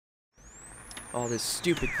Oh, this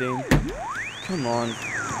stupid thing. Come on.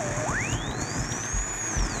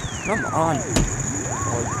 Come on.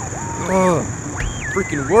 Oh,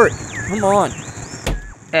 freaking work. Come on.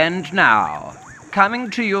 And now, coming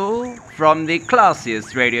to you from the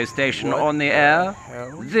classiest radio station on the air,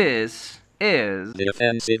 this is the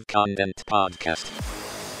Offensive Content Podcast.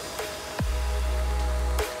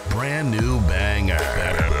 Brand new banger.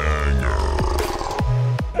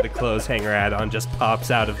 The clothes hanger add-on just pops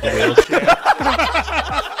out of the wheelchair.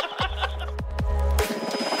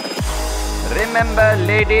 Remember,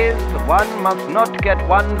 ladies, one must not get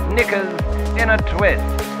one's knickers in a twist.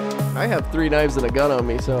 I have 3 knives and a gun on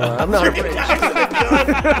me, so I'm not afraid.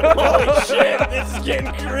 Holy shit, this is getting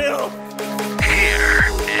real. Here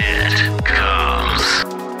it comes.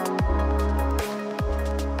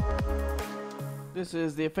 This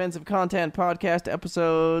is the Offensive Content Podcast,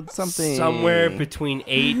 episode something. Somewhere between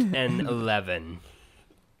 8 and 11.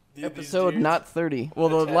 Episode not 30. Well,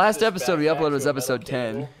 the last episode we uploaded was episode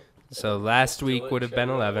 10. So last week would have been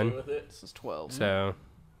 11. This is 12. So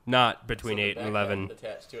not between 8 and 11.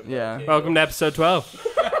 Yeah. Welcome to episode 12.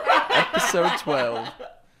 Episode 12.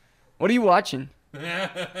 What are you watching?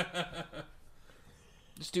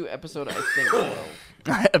 Just do episode, I think, 12.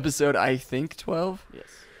 Episode, I think, 12? Yes.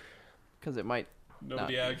 Because it might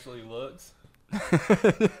Nobody not. actually looks.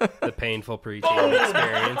 The painful preteen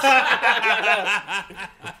experience.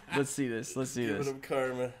 Let's see this. Let's see Giving this. them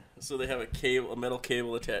karma. So they have a metal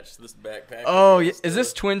cable attached to this backpack. Oh, yeah. Is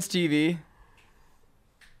this Twins TV?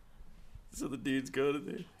 So the dudes go to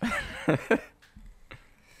the...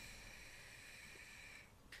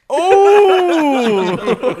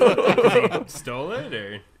 Oh! Stole it,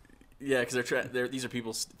 or? Yeah, because these are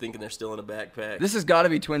people thinking they're still in a backpack. This has got to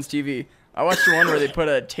be Twins TV. I watched the one where they put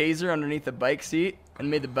a taser underneath the bike seat and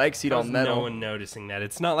made the bike seat all How's metal. no one noticing that?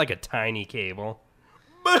 It's not like a tiny cable.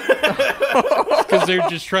 Because they're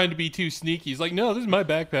just trying to be too sneaky. He's like, no, this is my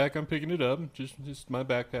backpack. I'm picking it up. Just my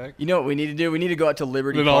backpack. You know what we need to do? We need to go out to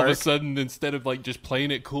Liberty Then Park. all of a sudden, instead of like just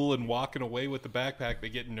playing it cool and walking away with the backpack, they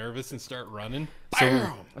get nervous and start running.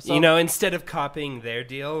 So, you know, instead of copying their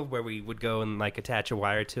deal where we would go and like attach a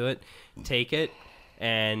wire to it, take it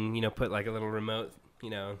and, you know, put like a little remote,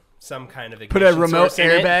 you know, some kind of ignition Put a remote source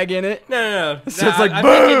in it. airbag in it. No. So it's like, I'm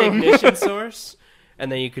thinking boom! ignition source.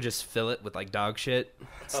 And then you could just fill it with like dog shit,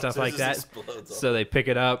 stuff so it like just that. explodes So they pick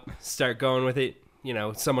it up, start going with it. You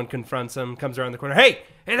know, someone confronts them, comes around the corner. Hey,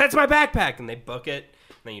 that's my backpack, and they book it.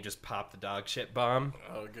 And then you just pop the dog shit bomb.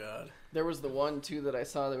 Oh, God. There was the one, too, that I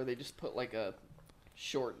saw where they just put, like, a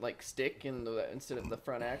short, like, stick instead of the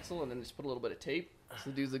front axle, and then just put a little bit of tape. So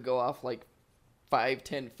the dudes would go off, like,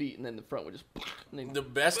 5-10 feet, and then the front would just... And then, The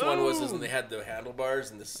best one was when they had the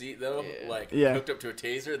handlebars and the seat, though, Yeah. hooked up to a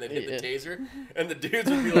taser, and they'd hit the taser, and the dudes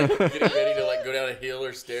would be, like, getting ready to, like, go down a hill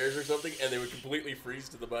or stairs or something, and they would completely freeze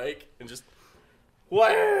to the bike and just...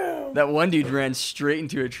 Wow! That one dude ran straight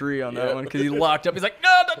into a tree on that Yeah. one because he locked up. He's like,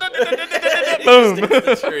 no. Boom!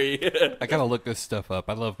 The tree. I gotta look this stuff up.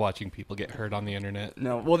 I love watching people get hurt on the internet.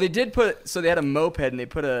 No. Well, they did put, so they had a moped and they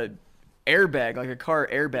put a airbag, like a car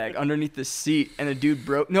airbag, underneath the seat, and the dude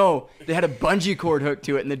broke. No, they had a bungee cord hooked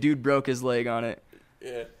to it, and the dude broke his leg on it.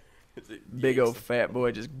 Yeah. Big old fat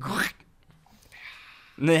boy just.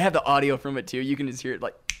 And they have the audio from it too. You can just hear it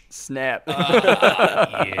like snap.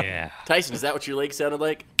 Yeah. Tyson, is that what your leg sounded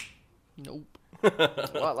like? nope. A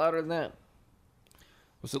lot louder than that.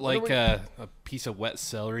 Was it like a piece of wet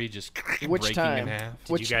celery just Which breaking time? in half?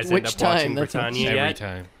 Did you guys end which up time? watching That's Britannia Every yet?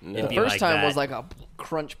 time. It'd The be first like time that. was like a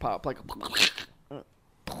crunch pop, like a...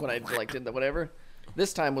 when I, like, did the whatever.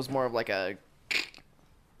 This time was more of like a...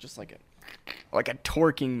 Just like a... Like a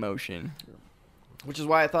torquing motion. Which is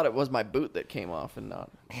why I thought it was my boot that came off and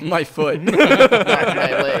not My foot. my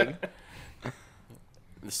leg.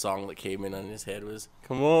 The song that came in on his head was,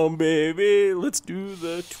 "Come on, baby, let's do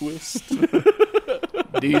the twist."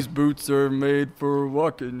 These boots are made for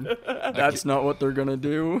walking. That's not what they're gonna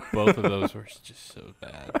do. Both of those were just so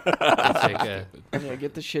bad. It's like a- Yeah,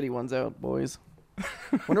 get the shitty ones out, boys.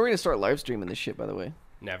 When are we gonna start live streaming this shit? By the way,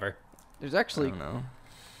 never. there's actually know.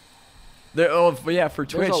 Yeah, for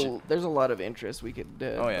Twitch. there's a lot of interest we could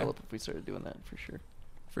develop if we started doing that for sure.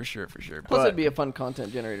 For sure. Plus, But it'd be a fun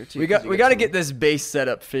content generator too. we got to get this base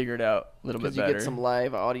setup figured out a little bit you better. get some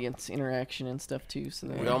live audience interaction and stuff too. So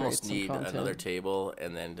then We create almost some need content. another table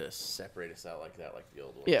and then to separate us out like that, like the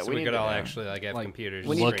old one. Yeah, So we we need could to- all actually like have computers.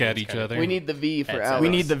 we need- Look at screens each kind of other. We need the V for Headsets. Alex. we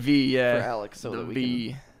need the V, yeah. for Alex, so the that we V.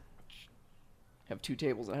 can have 2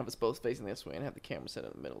 tables and have us both facing this way and have the camera set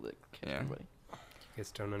in the middle to catch Yeah. everybody. You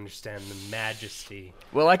guys don't understand the majesty.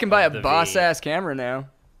 Well, I can buy a The V. boss ass camera now.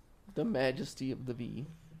 The majesty of the V.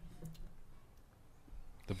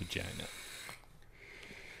 The vagina.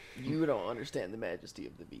 You don't understand the majesty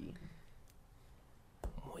of the bee.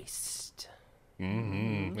 Moist.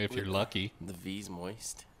 If you're lucky. The V's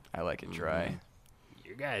moist. I like it dry.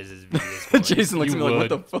 Your guys' is moist. Jason looks at me like, what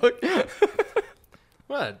the fuck?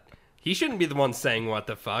 What? He shouldn't be the one saying what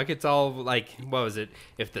the fuck. It's all like, what was it?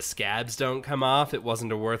 If the scabs don't come off, it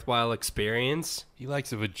wasn't a worthwhile experience. He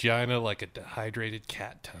likes a vagina like a dehydrated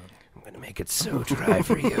cat tongue. I'm gonna make it so dry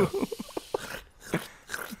for you.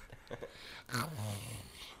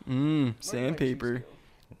 Sandpaper.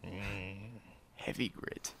 Heavy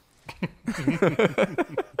grit.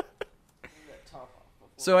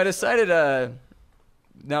 So I decided,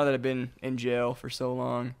 now that I've been in jail for so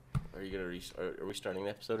long. Are you gonna? Are we starting the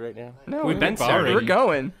episode right now? No, We've been started. We're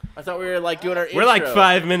going. I thought we were like doing our. We're like intro.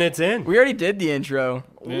 5 minutes in. We already did the intro.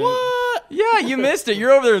 What? Yeah, you missed it.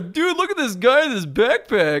 You're over there. Dude, look at this guy in this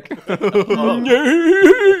backpack.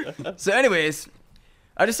 So anyways,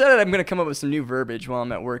 I decided I'm going to come up with some new verbiage while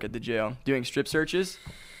I'm at work at the jail doing strip searches.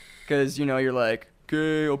 Because, you know, you're like,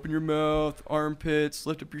 okay, open your mouth, armpits,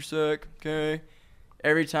 lift up your sack, okay.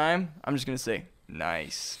 Every time, I'm just going to say,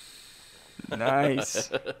 nice. Nice.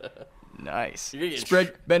 Nice. You're gonna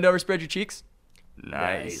get Bend over, spread your cheeks.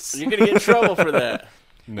 Nice. You're gonna get in trouble for that.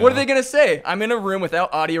 No. What are they going to say? I'm in a room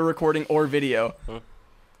without audio recording or video.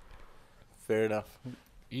 Fair enough.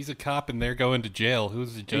 He's a cop and they're going to jail.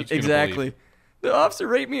 Who's the judge gonna Exactly. believe? The officer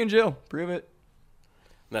raped me in jail. Prove it.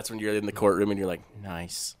 And that's when you're in the courtroom and you're like,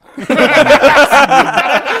 nice.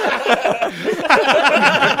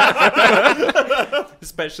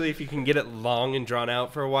 Especially if you can get it long and drawn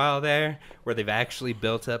out for a while there, where they've actually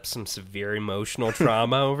built up some severe emotional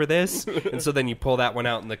trauma over this. And so then you pull that one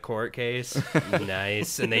out in the court case.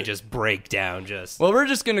 Nice. And they just break down just. Well, we're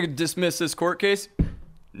just going to dismiss this court case.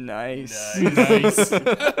 Nice. Nice.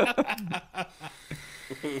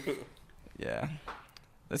 Yeah.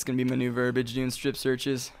 That's going to be my new verbiage doing strip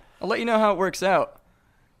searches. I'll let you know how it works out.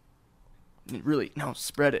 Really, no,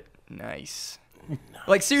 spread it. Nice.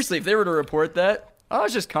 Like, seriously, if they were to report that, I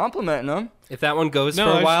was just complimenting them. If that one goes for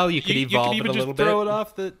a while, you could evolve you it could a even little just bit. throw it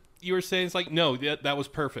off that you were saying. It's like, no, that was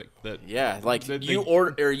perfect. That Yeah, like They- you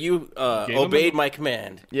Gave him obeyed a- my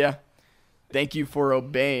command. Yeah. Thank you for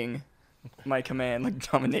obeying my command, like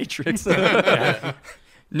dominatrix.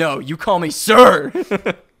 No, you call me sir.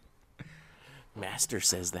 Master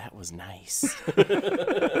says that was nice.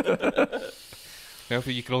 Now, if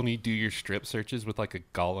you could only do your strip searches with like a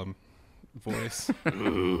Gollum voice.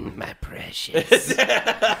 My precious.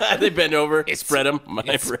 They bend over, spread them. My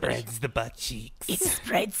precious. the butt cheeks. It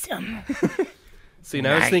spreads them. See,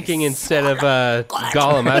 now I was thinking instead of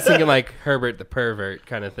Gollum, I was thinking like Herbert the pervert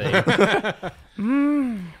kind of thing.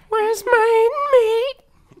 Where's my meat?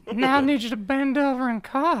 Now I need you to bend over and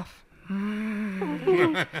cough.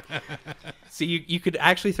 See, you could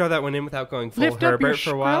actually throw that one in without going full Lift up your Herbert for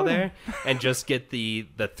a while scrotum. there, and just get the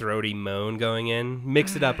throaty moan going in.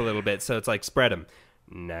 Mix it up a little bit so it's like spread them.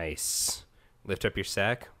 Nice. Lift up your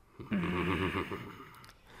sack. Can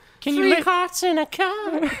you lift hearts in a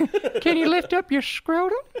car? Can you lift up your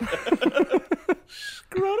scrotum?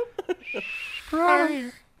 Scrotum.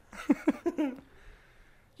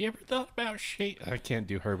 You ever thought about I can't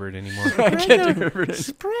do Herbert anymore. I can't do Herbert.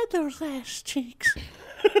 Spread those ass cheeks.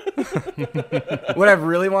 What I've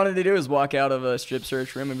really wanted to do is walk out of a strip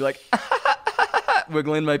search room and be like,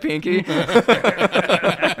 wiggling my pinky.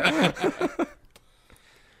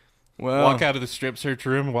 Well, Walk out of the strip search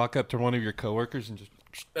room, walk up to one of your coworkers, and just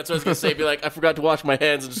That's what I was gonna say. Be like, I forgot to wash my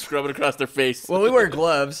hands and just scrub it across their face. well, we wear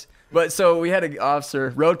gloves. But so we had an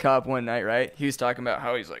officer, road cop, one night, right? He was talking about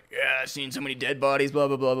how he's like, yeah, I've seen so many dead bodies, blah,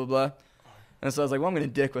 blah, blah, blah, blah. And so I was like, well, I'm going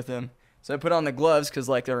to dick with him. So I put on the gloves because,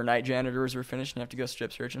 like, there were night janitors were finished and you have to go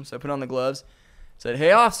strip search him. So I put on the gloves, said,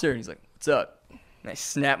 hey, officer. And he's like, what's up? And I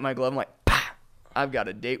snapped my glove. I'm like, pah, I've got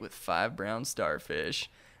a date with 5 brown starfish.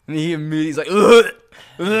 And he immediately's like, ugh,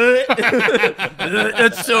 ugh,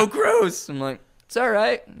 that's so gross. I'm like, it's all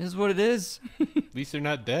right. This is what it is. at least they're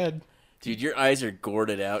not dead. Dude, your eyes are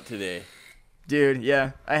gourded out today. Dude,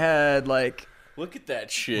 yeah. I had, like, Look at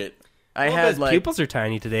that shit. I Well, had, his like, pupils are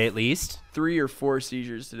tiny today, at least. 3 or 4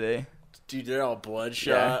 seizures today. Dude, they're all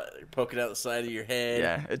bloodshot. They're poking out the side of your head.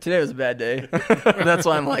 Yeah, today was a bad day. That's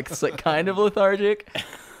why I'm like, it's like kind of lethargic,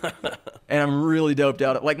 and I'm really doped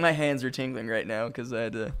out. Like my hands are tingling right now because I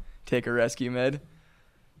had to take a rescue med.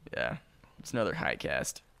 Yeah, it's another high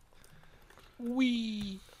cast.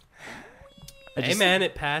 Wee. Hey, man,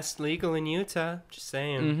 it passed legal in Utah. Just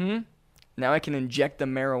saying. Mm-hmm. Now I can inject the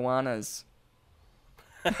marijuanas.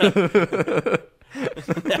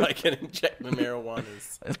 Now I can inject the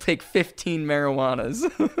marijuanas. I'll take 15 marijuanas.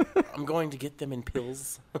 I'm going to get them in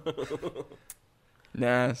pills.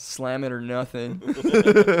 Nah, slam it or nothing.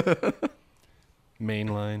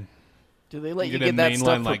 Mainline. Do they let you get get a that mainline,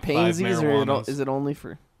 stuff for like, 5 painsies, or marijuanas. is it only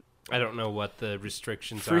for? I don't know what the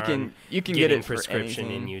restrictions are. Freaking, on you can get getting it for prescription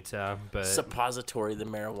anything. in Utah, but Suppository, the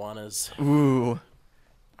marijuanas. Ooh,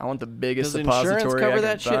 I want the biggest Does suppository insurance I cover can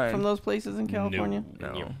that shit find. from those places in California?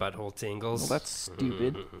 and your butthole tingles. Well, that's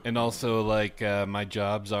stupid. And also, like, my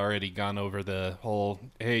job's already gone over the whole,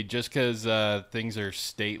 hey, just because things are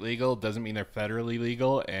state legal doesn't mean they're federally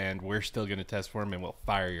legal, and we're still going to test for them, and we'll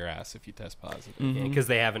fire your ass if you test positive. Because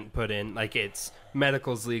they haven't put in, like, it's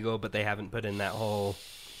medical's legal, but they haven't put in that whole,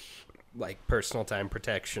 like, personal time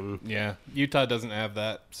protection. Yeah, Utah doesn't have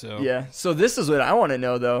that, so. Yeah. So this is what I want to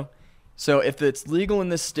know, though. So if it's legal in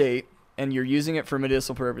this state and you're using it for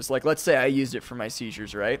medicinal purpose, like let's say I used it for my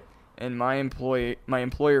seizures, right? And my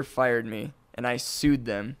employer fired me, and I sued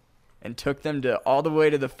them and took them to all the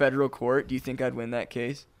way to the federal court. Do you think I'd win that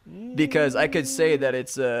case? Because I could say that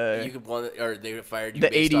it's You could want, or they would fired you the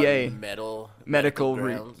based ADA on medical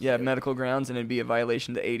grounds. medical grounds, and it'd be a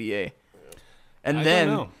violation of the ADA. And I then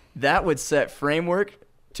don't know. that would set framework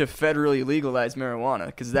to federally legalize marijuana,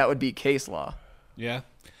 because that would be case law. Yeah.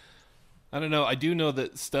 I don't know. I do know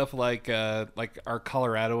that stuff like our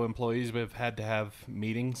Colorado employees have had to have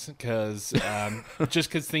meetings because just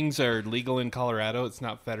because things are legal in Colorado, it's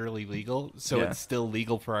not federally legal. So Yeah. it's still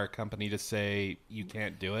legal for our company to say you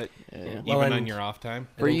can't do it, even Well, on and- your off time.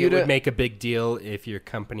 I think it would make a big deal if your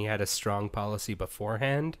company had a strong policy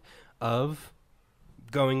beforehand of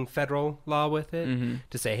going federal law with it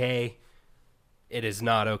to say, hey, it is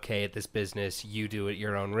not okay at this business. You do it at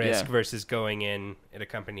your own risk Yeah. versus going in at a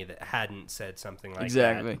company that hadn't said something like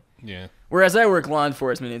Exactly. Yeah. Whereas I work law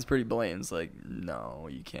enforcement, it's pretty blatant. It's like, no,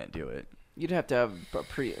 you can't do it. You'd have to have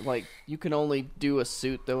a you can only do a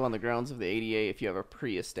suit though on the grounds of the ADA if you have a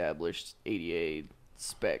pre-established ADA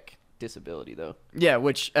spec disability though. Yeah,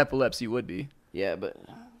 which epilepsy would be. Yeah, but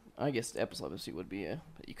I guess epilepsy would be. Yeah,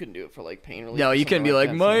 but you couldn't do it for like pain relief. No, or you couldn't be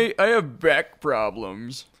something like, that, I have back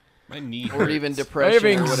problems. My knee so- or even hurts. depression.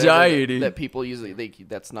 I have or whatever anxiety. that people usually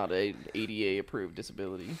that's not a ADA approved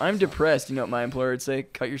disability. I'm depressed. You know what my employer would say?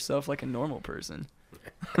 Cut yourself like a normal person.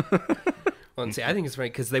 Well, and see, I think it's right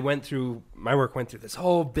because my work went through this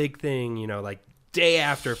whole big thing, like day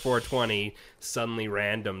after 420, suddenly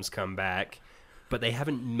randoms come back, but they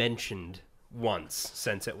haven't mentioned once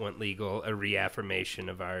since it went legal a reaffirmation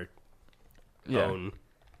of our own.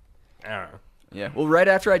 I don't know. Yeah. Well, right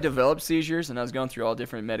after I developed seizures and I was going through all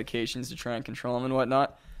different medications to try and control them and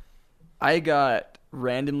whatnot, I got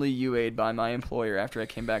randomly UA'd by my employer after I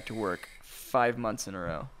came back to work 5 months in a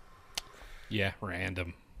row. Yeah,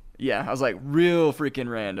 random. Yeah, I was like, real freaking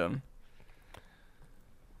random.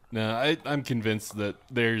 No, I'm convinced that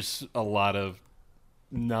there's a lot of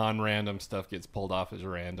non-random stuff gets pulled off as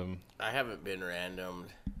random. I haven't been randomed.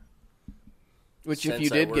 Which, if since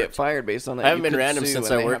you I did get worked. fired based on that, I haven't you been could random sue, since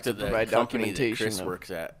and I they worked have at to the provide company that documentation Chris of-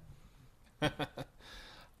 works at.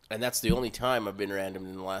 And that's the only time I've been randomed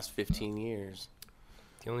in the last 15 years.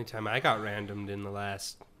 The only time I got randomed in the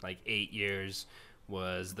last 8 years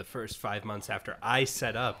was the first 5 months after I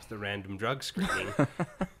set up the random drug screening.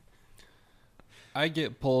 I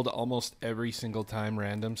get pulled almost every single time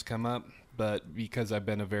randoms come up, but because I've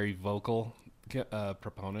been a very vocal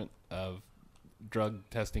proponent of drug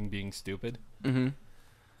testing being stupid,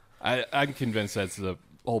 I'm convinced that's the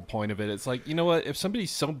whole point of it. It's like, you know what? If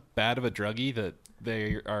somebody's so bad of a druggie that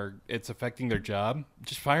it's affecting their job,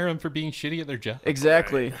 just fire them for being shitty at their job.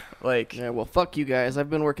 Exactly. Like, Yeah, well, fuck you guys. I've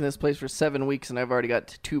been working this place for 7 weeks, and I've already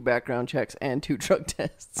got 2 background checks and 2 drug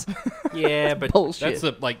tests. Yeah, but Bullshit. That's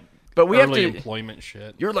the but we have early to. employment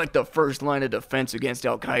shit. You're like the first line of defense against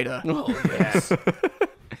Al Qaeda. Oh, yes.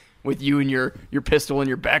 With you and your pistol in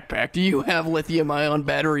your backpack. Do you have lithium-ion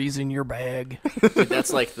batteries in your bag? Dude,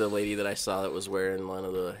 that's like the lady that I saw that was wearing one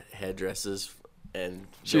of the headdresses. And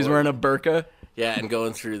She was wearing a burqa. Yeah, and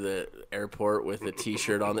going through the airport with a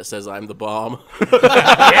T-shirt on that says "I'm the bomb."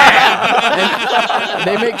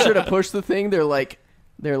 They make sure to push the thing. They're like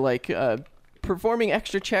performing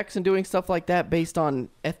extra checks and doing stuff like that based on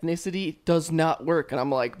ethnicity does not work. And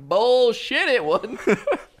I'm like, bullshit, it wouldn't.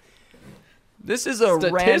 This is a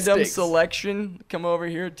random Statistics. selection. Come over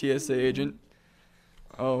here, TSA agent.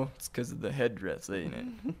 Oh, it's because of the headdress, ain't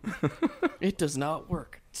it? It does not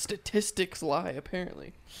work. Statistics lie,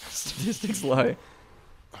 apparently. Statistics lie.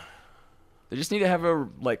 They just need to have a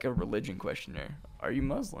religion questionnaire. Are you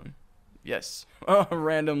Muslim? Yes. Oh,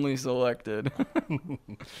 randomly selected.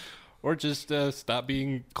 Or just stop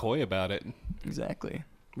being coy about it. Exactly.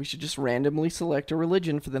 We should just randomly select a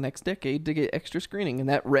religion for the next decade to get extra screening, and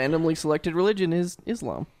that randomly selected religion is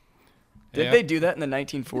Islam. Did they do that in the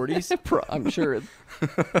 1940s? I'm sure.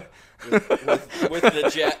 with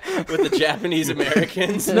the Japanese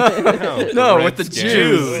Americans. No, with the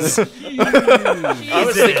Jews. I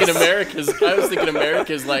was thinking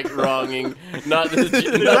America's like wronging, not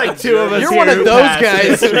the Like two of us. You're one of those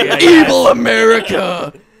guys. Evil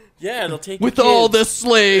America Yeah, they'll take with your all kids. the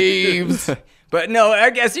slaves. But no, I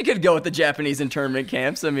guess you could go with the Japanese internment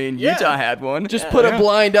camps. I mean, Utah had one. Just put a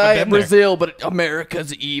blind eye been at there. Brazil, but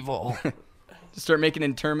America's evil. Start making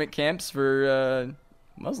internment camps for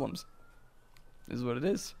Muslims. This is what it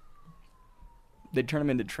is. They'd turn them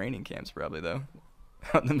into training camps, probably, though.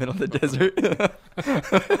 Out in the middle of the desert.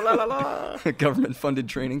 Government-funded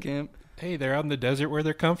training camp. Hey, they're out in the desert where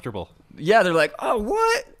they're comfortable. Yeah, they're like, oh,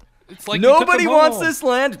 what? It's like you took Nobody them wants home. this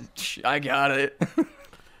land? Shh, I got it.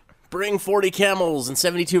 Bring 40 camels and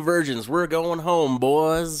 72 virgins. We're going home,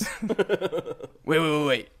 boys.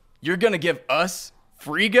 Wait. You're going to give us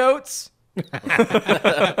free goats?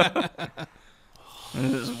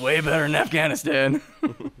 This is way better than Afghanistan.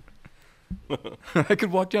 I could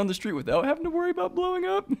walk down the street without having to worry about blowing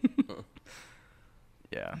up.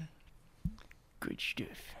 Yeah. Good stuff.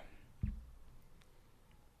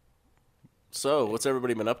 So, what's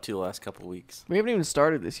everybody been up to the last couple weeks? We haven't even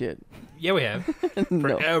started this yet. Yeah, we have.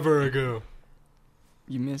 No. Forever ago.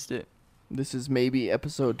 You missed it. This is maybe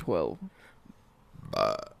episode 12.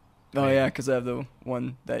 Oh, yeah, because I have the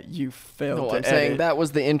one that you failed No, to I'm saying edit. that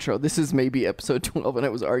was the intro. This is maybe episode 12, and I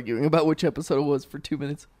was arguing about which episode it was for 2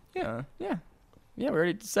 minutes. Yeah. Yeah, we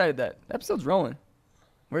already decided that. Episode's rolling.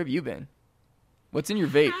 Where have you been? What's in your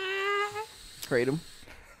vape? Kratom.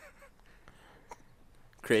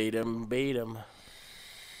 Kratom, Batum.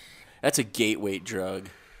 That's a gateway drug.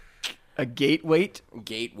 A gate weight?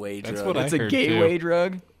 Gateway That's drug. what I It's a heard, gateway too.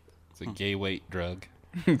 drug? It's a gay weight drug.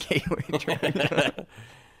 Gateway drug.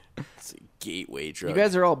 It's a gateway drug. You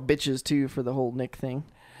guys are all bitches, too, for the whole Nick thing.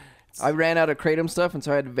 I ran out of Kratom stuff, and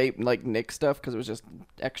so I had to vape, like, Nick stuff, because it was just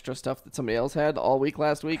extra stuff that somebody else had all week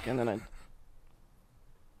last week, and then I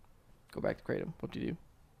go back to Kratom. What do you do?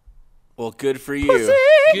 Well, good for you.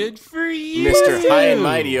 Good for you. Mr. High and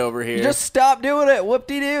Mighty over here. You just stop doing it.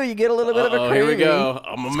 Whoop-de-doo. You get a little bit of a Oh, craving. here we go.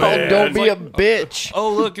 I'm a It's man. called Don't Be a Bitch.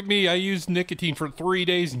 Oh, look at me. I used nicotine for 3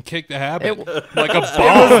 days and kicked the habit. It- Like a It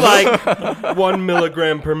bomb. was like 1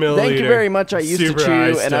 milligram per milliliter. Thank you very much. I used Super to chew, high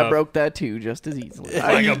and I stuff. broke that too just as easily.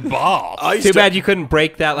 Like a bomb. I used Too to- bad you couldn't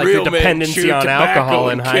break that, like Real the men dependency chew on tobacco alcohol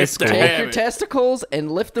in and high kiss the school. hand. Take your testicles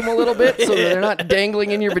and lift them a little bit so that they're not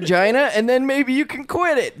dangling in your vagina, and then maybe you can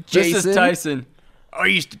quit it, Jason. This is Tyson. I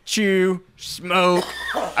used to chew, smoke.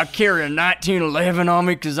 I carry a 1911 on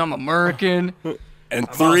me because I'm American. And I'm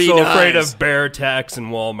three also afraid knives. of bear attacks in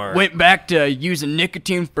Walmart. Went back to using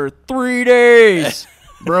nicotine for 3 days.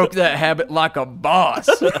 Broke that habit like a boss.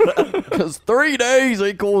 Because 3 days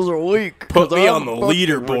equals a week. Put 'Cause me I'm on the fucking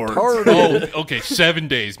leaderboard. retarded. Oh, okay. 7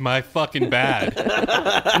 days. My fucking bad.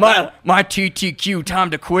 My TTQ time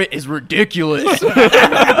to quit is ridiculous.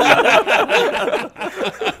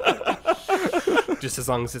 Just as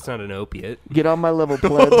long as it's not an opiate. Get on my level,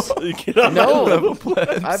 plebs. Get on my No, level.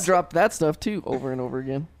 I've dropped that stuff too over and over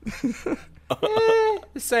again.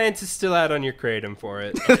 The science is still out on your kratom for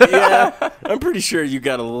it. Yeah, I'm pretty sure you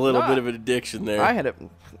got a little bit of an addiction there. I had it.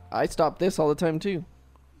 I stopped this all the time too.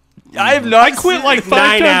 I have not Quit like 5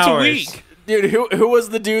 9 times hours. a week. Dude, who was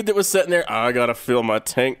the dude that was sitting there? I gotta fill my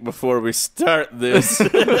tank before we start this.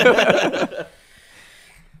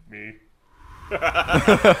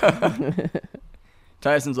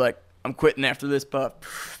 Tyson's like, I'm quitting after this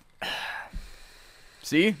puff.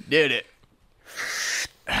 See? Did it.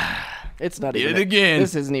 It's not Did even it again.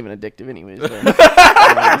 This isn't even addictive, anyways.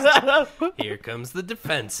 though. Here comes the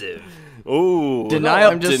defensive. Ooh.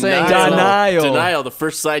 Denial. I'm just saying. Denial, the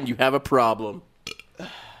first sign you have a problem.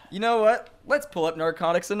 You know what? Let's pull up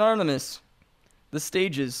Narcotics Anonymous. The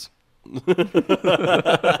stages.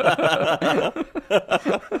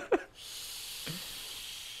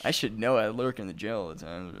 I should know. I lurk in the jail all the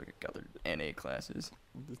time. I got their NA classes.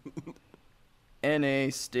 NA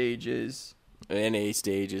stages. NA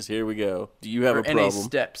stages. Here we go. Do you have Or a NA problem?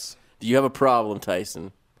 steps. Do you have a problem,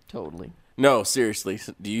 Tyson? Totally. No, seriously.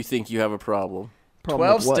 Do you think you have a problem? Problem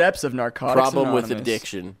 12 with what? steps of Narcotics Problem Anonymous. with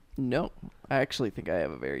addiction. No, I actually think I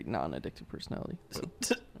have a very non-addictive personality. So.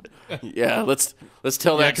 Yeah, let's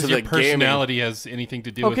tell Yeah, that to because the your personality has anything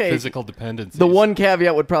to do with Okay, physical dependency. The one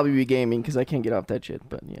caveat would probably be gaming because I can't get off that shit.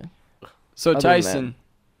 But yeah, So, Other than Tyson,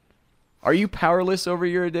 are you powerless over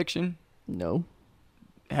your addiction? no,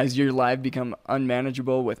 Has your life become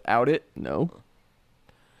unmanageable without it? no.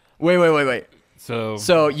 Wait. So,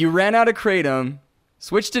 So, you ran out of Kratom,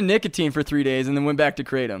 switched to nicotine for 3 days, and then went back to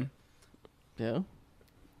Kratom. Yeah.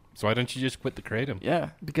 So why don't you just quit the kratom? Yeah.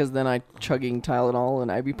 Because then I chugging Tylenol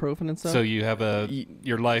and ibuprofen and stuff. So you have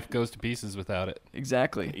your life goes to pieces without it.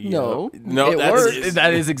 Exactly. No, No, it that's works.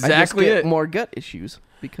 That is I just exactly get it. more gut issues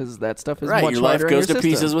because that stuff is right. much Your life lighter in goes to your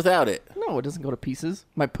system. pieces without it. No, it doesn't go to pieces.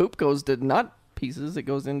 My poop goes to not pieces. It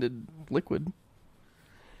goes into liquid.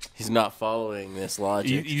 He's not following this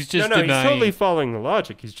logic. He's just no, denying. he's totally following the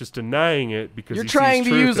logic. He's just denying it because You're he trying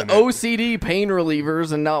sees to truth use in it. OCD pain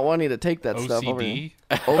relievers and not wanting to take that stuff over OCD.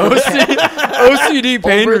 OCD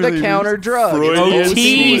pain the relievers. counter drug. Freudian It's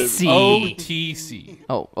OTC. OTC.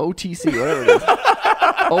 Oh, OTC, whatever it is.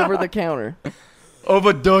 Over the counter.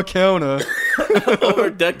 Over the counter. Over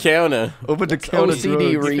the counter. Over the counter.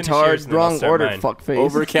 OCD, drug. finish yours retard. and then I'll Wrong start order, mine. fuckface.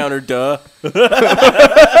 Over counter, duh.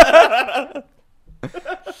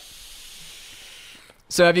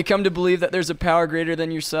 So have you come to believe that there's a power greater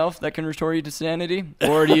than yourself that can restore you to sanity,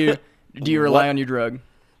 or do you rely on your drug?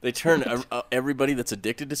 They turn everybody that's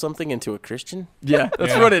addicted to something into a Christian? Yeah,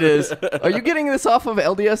 that's what it is. Are you getting this off of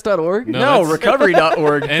LDS.org? No,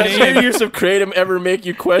 recovery.org. Does your use of kratom ever make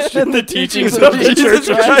you question the teachings of of the Jesus Church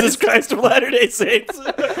of Christ. Jesus Christ of Latter-day Saints?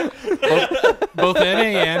 Both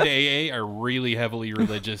NA and AA are really heavily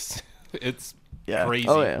religious. It's Yeah. crazy.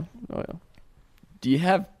 Oh, yeah. Oh, yeah. Do you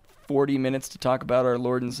have 40 minutes to talk about our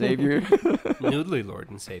Lord and Savior? Noodly Lord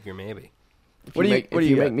and Savior, maybe. What do you If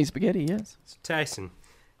you got? make me spaghetti, yes. So Tyson,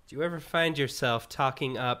 do you ever find yourself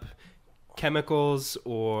talking up chemicals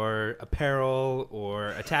or apparel or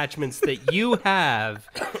attachments that you have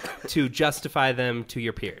to justify them to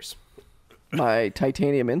your peers? My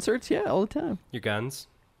titanium inserts? Yeah, all the time. Your guns?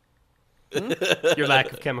 Your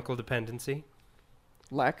lack of chemical dependency?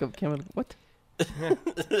 Lack of chemical... What?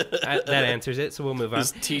 That answers it, so we'll move on.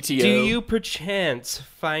 His TTO. Do you perchance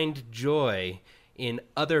find joy in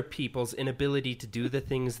other people's inability to do the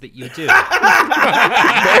things that you do?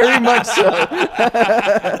 Very much so.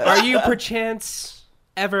 Are you perchance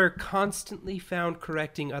ever constantly found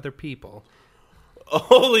correcting other people?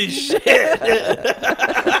 Holy shit!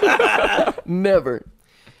 Never.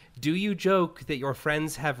 Do you joke that your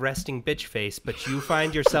friends have resting bitch face, but you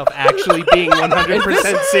find yourself actually being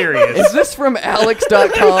 100% serious? Is this from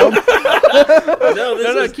Alex.com?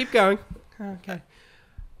 No, keep going. Okay.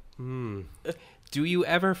 Do you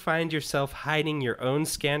ever find yourself hiding your own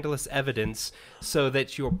scandalous evidence so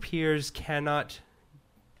that your peers cannot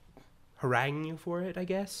harangue you for it, I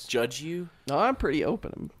guess? Judge you? No, I'm pretty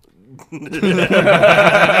open. What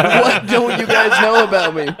don't you guys know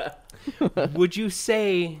about me? Would you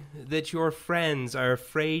say that your friends are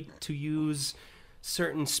afraid to use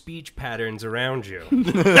certain speech patterns around you? You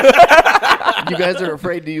guys are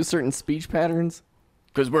afraid to use certain speech patterns?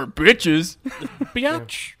 Because we're bitches.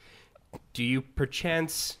 Biatch. Do you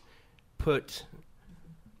perchance put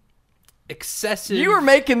excessive... You were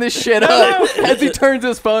making this shit up. As he turns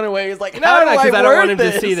his phone away, he's like, "How do I because I don't want him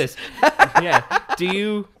word to see this. Yeah. Do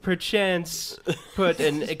you perchance put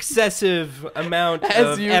an excessive amount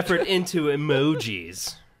As of you effort into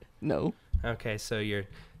emojis? No. Okay, so you're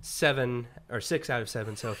 6 out of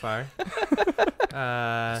 7 so far.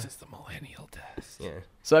 This is the millennial test. Yeah.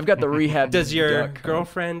 So I've got the rehab. Does your duck.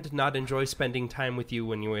 girlfriend not enjoy spending time with you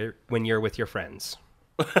when you're with your friends?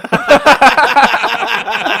 I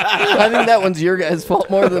think that one's your guys'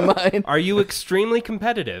 fault more than mine. Are you extremely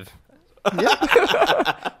competitive?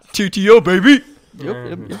 TTO, baby.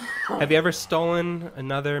 Yep. Have you ever stolen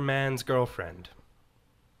another man's girlfriend?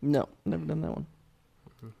 No, never done that one.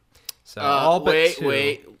 So all but two.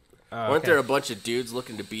 Wait. Oh, Weren't okay. there a bunch of dudes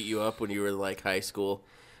looking to beat you up when you were like high school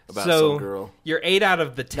about So some girl? you're 8 out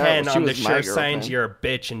of the 10 she on the was my sure signs girlfriend. you're a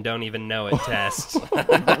bitch and don't even know it test.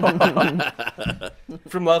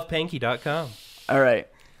 From lovepanky.com. All right.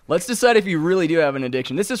 Let's decide if you really do have an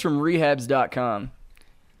addiction. This is from rehabs.com,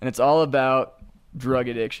 and it's all about drug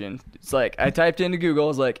addiction. It's like, I typed into Google,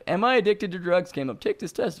 it's like, am I addicted to drugs? Came up, take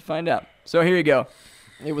this test to find out. So here you go.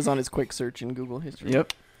 It was on his quick search in Google history.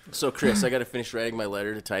 Yep. So, Chris, I got to finish writing my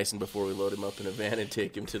letter to Tyson before we load him up in a van and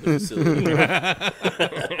take him to the facility.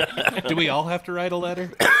 Do we all have to write a letter?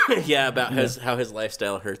 Yeah, about how his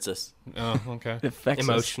lifestyle hurts us. Oh, okay. It affects us.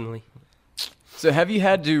 Emotionally. So have you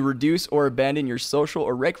had to reduce or abandon your social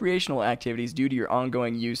or recreational activities due to your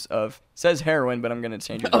ongoing use of, says heroin, but I'm going to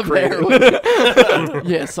change it to Of heroin. heroin.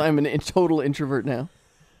 Yes, I'm a total introvert now.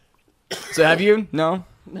 So have you? No?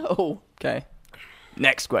 No. Okay.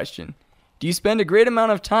 Next question. Do you spend a great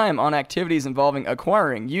amount of time on activities involving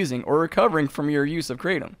acquiring, using, or recovering from your use of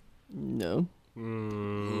kratom? No.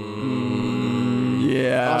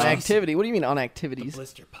 Yeah. On activity? What do you mean on activities?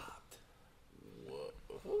 Blister popped.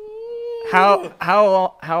 How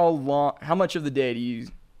much of the day do you use?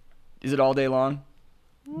 Is it all day long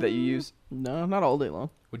that you use? No, not all day long.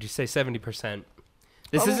 Would you say 70%?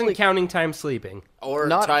 This Probably- isn't counting time sleeping. Or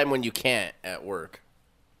Not- time when you can't at work.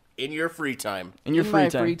 In your free time. In your In free my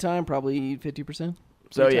time. free time, probably 50%.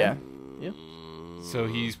 So Free yeah. time. Yeah. So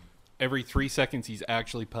he's every 3 seconds he's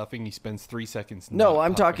actually puffing. He spends 3 seconds. No, not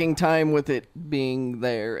I'm puffing. talking time with it being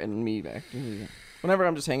there and me back. Whenever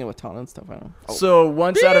I'm just hanging with Tana and stuff, I don't know. Oh. So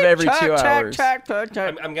once out of every 2 hours.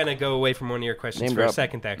 I'm going to go away from one of your questions Name for a drop.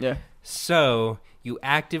 second there. Yeah. So you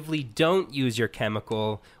actively don't use your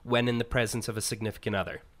chemical when in the presence of a significant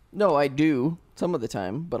other. No, I do some of the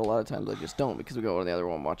time, but a lot of times I just don't because we go to the other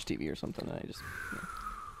one, watch TV or something, and I just.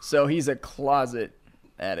 So he's a closet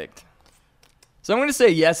addict. So I'm going to say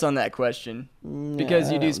yes on that question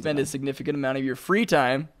because you do spend a significant amount of your free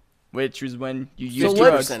time, which is when you use So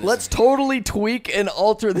drugs. let's totally tweak and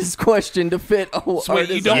alter this question to fit. So wait,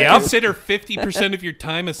 you don't consider 50% of your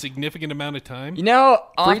time a significant amount of time? You know,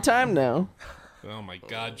 free time now. Oh my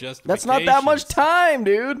God, just That's not that much time,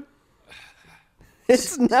 dude.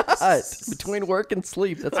 It's not between work and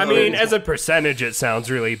sleep. That's I all it mean, is. as a percentage, it sounds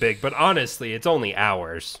really big, but honestly, it's only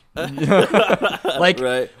hours. Like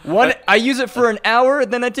one, I use it for an hour,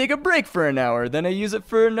 then I take a break for an hour, then I use it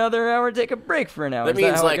for another hour, take a break for an hour. That Is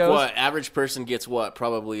means how it like goes? what? Average person gets what?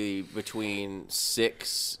 Probably between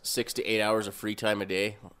 6 to 8 hours of free time a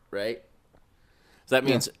day, right? So that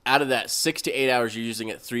means out of that 6 to 8 hours, you're using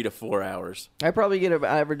it 3 to 4 hours. I probably get an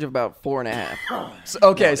average of about 4.5.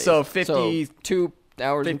 Okay, nowadays. so 50, 2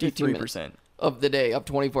 hours and 15 minutes 53%. of the day, up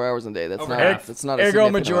 24 hours a day. That's Over not. half. That's not a Ergo significant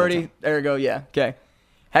amount of majority. time. Ergo, yeah. Okay.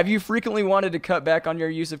 Have you frequently wanted to cut back on your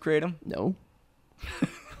use of kratom? No.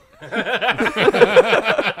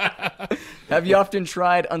 Have you often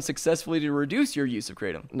tried unsuccessfully to reduce your use of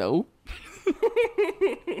kratom? No.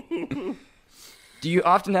 Do you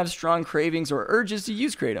often have strong cravings or urges to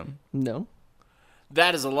use kratom? No.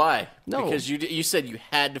 That is a lie. No. Because you said you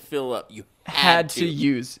had to fill up. You Had to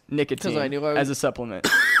use nicotine 'Cause I knew I as was- a supplement.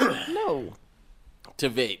 No. to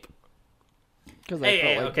vape. Because I Hey,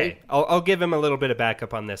 felt hey, like okay. I'll give him a little bit of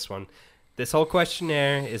backup on this one. This whole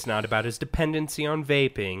questionnaire is not about his dependency on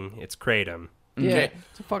vaping. It's kratom. Yeah. Okay.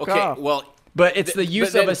 So fuck Okay. off. Well, But it's the But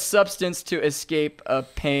use then- of a substance to escape a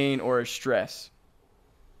pain or a stress.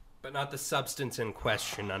 But not the substance in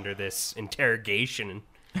question under this interrogation.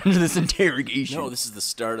 Under this interrogation. no, this is the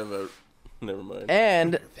start of a. Never mind.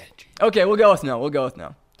 And Okay, we'll go with no. We'll go with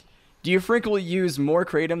no. Do you frequently use more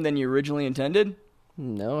kratom than you originally intended?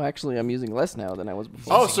 no, actually, I'm using less now than I was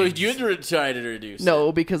before. Oh, so you tried to reduce?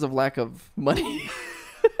 No, because of lack of money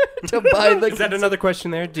to buy the. Is that another question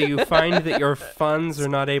there? Do you find that your funds are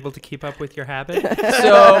not able to keep up with your habit?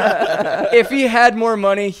 So, if he had more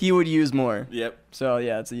money, he would use more. Yep. So,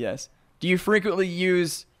 yeah, it's a yes. Do you frequently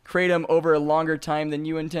use kratom over a longer time than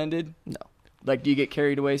you intended? No. Like, do you get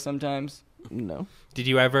carried away sometimes? No. Did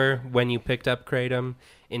you ever, when you picked up kratom,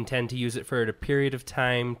 intend to use it for a period of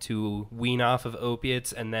time to wean off of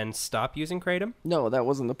opiates and then stop using kratom? No, that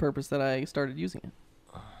wasn't the purpose that I started using it.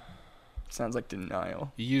 Sounds like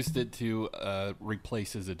denial. He used it to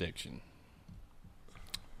replace his addiction.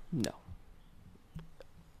 No.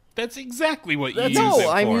 That's exactly what you use it No, for.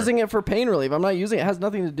 I'm using it for pain relief. I'm not using it. It has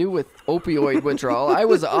nothing to do with opioid withdrawal. I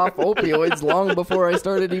was off opioids long before I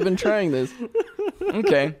started even trying this.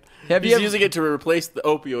 Okay. Have you He's ever, using it to replace the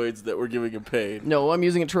opioids that were giving him pain. No, I'm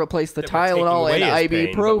using it to replace the That were taking Tylenol away and his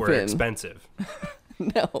pain, but were ibuprofen. expensive.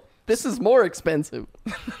 No, this is more expensive.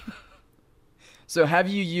 So, have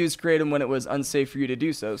you used kratom when it was unsafe for you to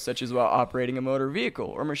do so, such as while operating a motor vehicle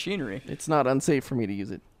or machinery? It's not unsafe for me to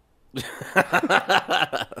use it.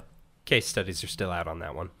 Case studies are still out on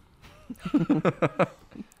that one.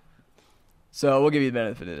 So, we'll give you the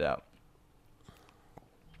benefit of the doubt.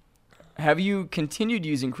 Have you continued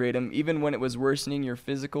using kratom even when it was worsening your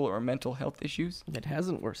physical or mental health issues? It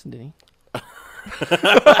hasn't worsened any.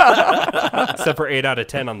 Except for 8 out of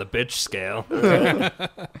 10 on the bitch scale. I'm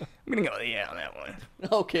gonna go yeah on that one.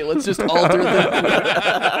 Okay, let's just alter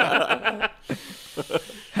the.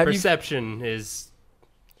 Have you Perception is,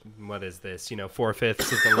 what is this? 4/5 of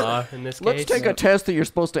the law in this Let's case? take a test that you're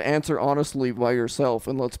supposed to answer honestly by yourself,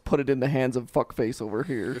 and let's put it in the hands of fuckface over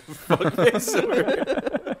here.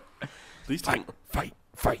 These two,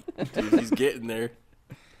 Fight. dude, he's getting there.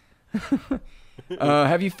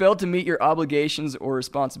 have you failed to meet your obligations or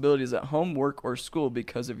responsibilities at home, work, or school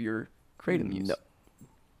because of your kratom use? No.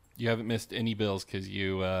 You haven't missed any bills because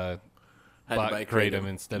you Had to bought buy kratom kratom.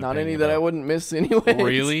 instead of Not paying any the that I bill. wouldn't miss anyway.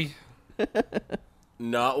 Really?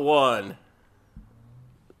 Not one.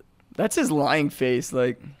 That's his lying face.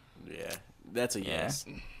 Like, Yeah, that's a yes.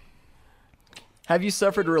 have you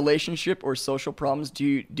suffered relationship or social problems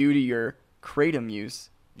due to your kratom use?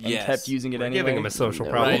 and kept using it We're anyway. giving him a social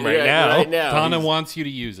No. problem Right now. Right now. Donna he's- wants you to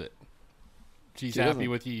use it. She's happy doesn't.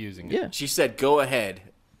 with you using it. Yeah. She said, "Go ahead."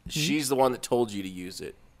 She's the one that told you to use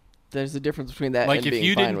it. There's a difference between that Like and if being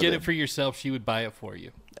you fine didn't with get it for yourself, she would buy it for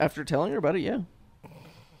you. After telling her about it, yeah.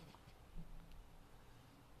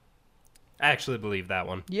 I actually believe that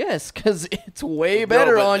one. Yes, because it's way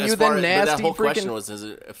better No, but on as you far than as- but nasty that whole question freaking... was, has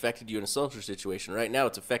it affected you in a social situation? Right now,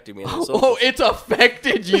 it's affecting me in a social Oh, it's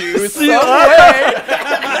affected you some way.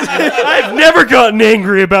 I've never gotten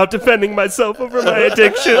angry about defending myself over my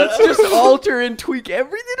addiction. Let's just alter and tweak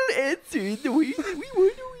every little answer the way that we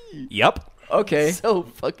want to. Yep. Okay. So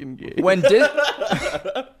fucking gay.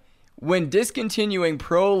 When discontinuing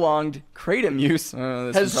prolonged kratom use, this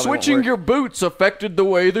one Has probably won't switching work. your boots affected the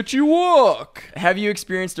way that you walk? Have you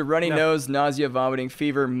experienced a runny nose, nausea, vomiting,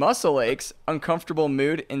 fever, muscle aches, uncomfortable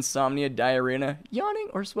mood, insomnia, diarrhea, yawning,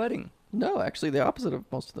 or sweating? No, actually, the opposite of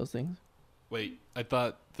most of those things. Wait, I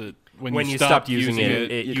thought that when When you you stopped stopped using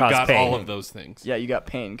it, it you caused got pain. all of those things. Yeah, you got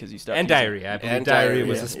pain because you stopped. And using it. diarrhea. I believe And diarrhea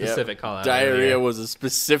was diarrhea. a specific Yep. call out. Diarrhea was a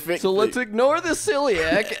specific. So let's ignore the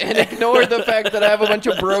celiac and ignore the fact that I have a bunch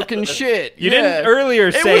of broken shit. You didn't earlier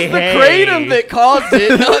it say, was the hey. kratom that caused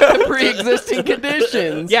it, not the pre-existing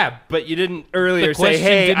conditions. Yeah, but you didn't earlier The say, question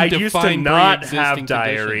hey, didn't I used to define not pre-existing have conditions.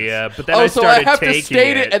 diarrhea, but then Oh, I so started I have to taking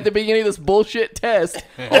state it at the beginning of this bullshit test.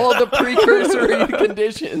 All of the precursory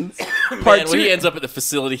conditions. Man, when he ends up at the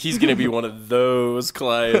facility, he's going to be one of those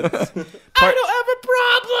clients. I don't have a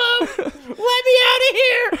problem. Let me out of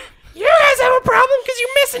here. You guys have a problem because you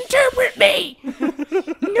misinterpret me.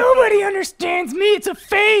 Nobody understands me. It's a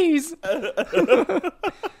phase.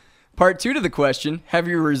 Part 2 to the question: have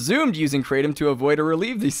you resumed using kratom to avoid or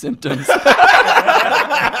relieve these symptoms?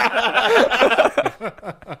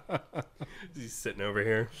 He's sitting over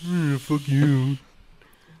here. Fuck you.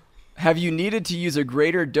 Have you needed to use a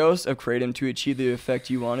greater dose of kratom to achieve the effect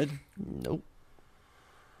you wanted? Nope.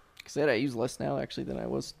 Said I use less now actually than I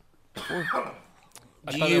was before.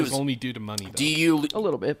 I thought it was only due to money, though. Do you A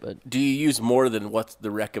little bit, but do you use more than what's the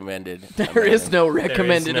recommended? there is no There is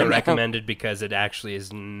recommended no amount. recommended because it actually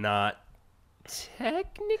is not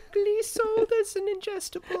technically sold as an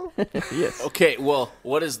ingestible. Yes. Okay, well,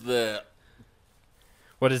 what is the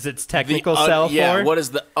What is its technical sell for? Yeah, what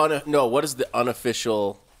is the what is the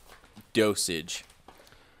unofficial dosage?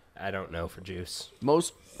 I don't know for juice.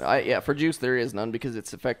 Most, for juice there is none because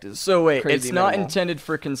its effect is So wait, crazy it's not minimal. intended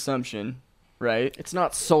for consumption, right? It's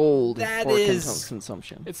not sold That for is-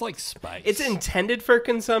 consumption. It's like spice. It's intended for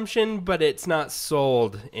consumption, but it's not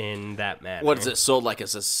sold in that manner. What is it sold like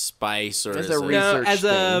as a spice or As as a a No, research as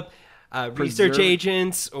a research Preserve-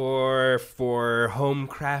 agents or for home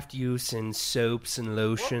craft use in soaps and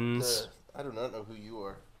lotions. I do not know who you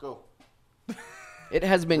are. Go. It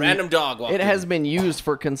has been Random dog walked It in. has been used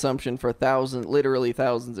for consumption for literally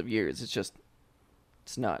thousands of years.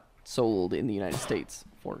 It's not sold in the United States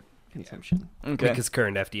for consumption. Okay. Because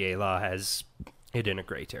current FDA law has it in a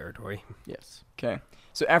gray territory. Yes. Okay.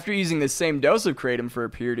 So after using the same dose of kratom for a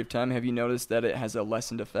period of time, have you noticed that it has a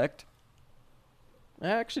lessened effect?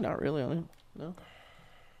 Actually, not really on it. No.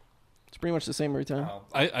 It's pretty much the same every time.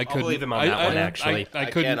 I couldn't believe him on that one, actually. I I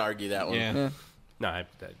couldn't can't argue that one. Yeah. No,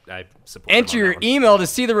 I support. Enter him on your that one. email to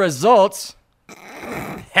see the results.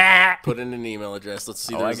 Put in an email address. Let's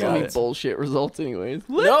see the I got results. it. Bullshit results, anyways.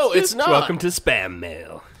 No, it's not. Welcome to spam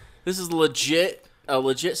mail. This is a legit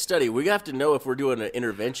study. We have to know if we're doing an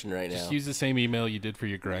intervention right now. Just use the same email you did for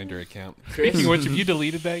your Grinder account. Speaking of which, have you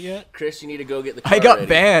deleted that yet? Chris, you need to go get the car I got ready.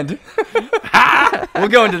 banned. We'll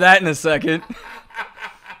go into that in a second.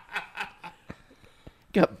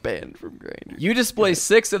 Got banned from Grindr. You display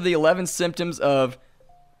 6 of the 11 symptoms of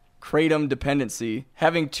kratom dependency.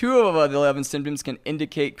 Having 2 of the 11 symptoms can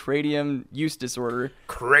indicate kratom use disorder,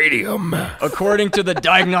 Cranium. according to the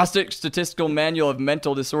Diagnostic Statistical Manual of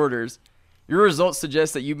Mental Disorders. Your results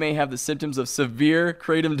suggest that you may have the symptoms of severe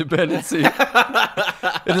kratom dependency.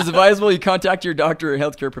 It is advisable you contact your doctor or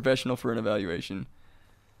healthcare professional for an evaluation.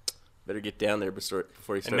 Better get down there before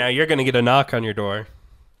you And start. now you're gonna get a knock on your door.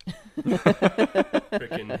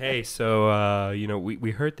 Freaking, hey, so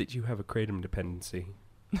we heard that you have a kratom dependency.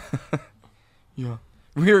 Well,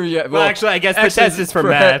 Actually, I guess the test is for he-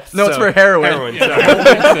 meth. No, it's so- for heroin. sorry.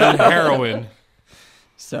 It's heroin.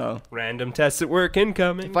 So Random tests at work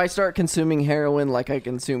incoming. If I start consuming heroin like I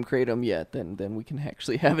consume kratom yet, then we can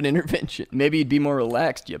actually have an intervention. maybe you'd be more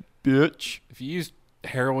relaxed, you bitch. If you use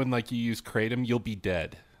heroin like you use kratom, you'll be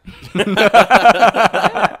dead.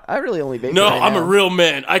 I really only vape. No, right I'm now. a real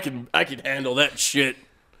man. I can handle that shit.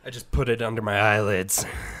 I just put it under my eyelids.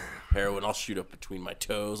 Heroin, I'll shoot up between my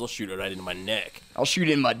toes. I'll shoot it right into my neck. I'll shoot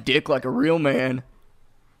in my dick like a real man.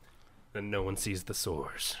 Then no one sees the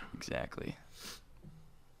sores. Exactly.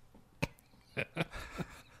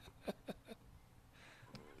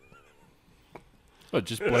 Oh,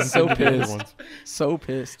 just blend So into the other pissed. ones. So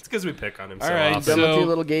pissed. It's because we pick on him All so right, often. Done with So- your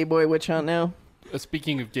little gay boy witch hunt now?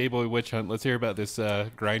 Speaking of Gay Boy Witch Hunt, let's hear about this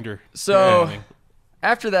grinder. So- thing.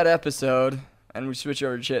 After that episode, and we switch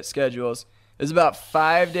over to chat schedules, it was about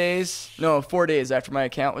 4 days after my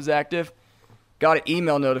account was active, got an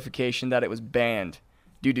email notification that it was banned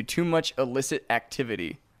due to too much illicit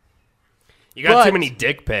activity. You got too But- many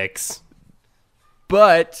dick pics.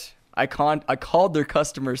 But I called their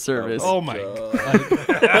customer service. Oh my god.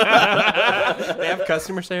 They have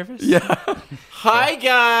customer service? Yeah. Hi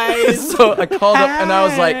guys. So I called up and I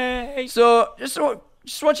was like, so just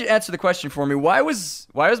want you to answer the question for me. Why was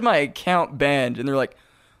my account banned? And they're like,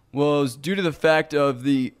 well, it was due to the fact of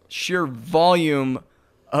the sheer volume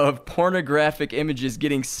of pornographic images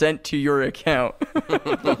getting sent to your account.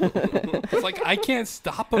 It's like I can't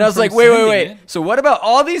stop them. And I was like, wait. So what about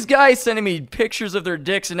all these guys sending me pictures of their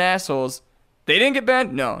dicks and assholes? They didn't get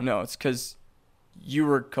banned? No, it's because you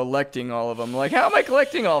were collecting all of them. Like, how am I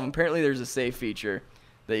collecting all of them? Apparently there's a save feature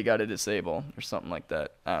that you got to disable or something like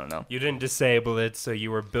that. I don't know. You didn't disable it, so you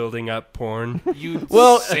were building up porn. You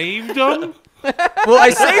Well- saved them? Well,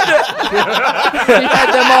 I saved it. He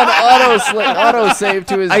had them on auto save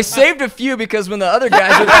to his. I saved a few because when the other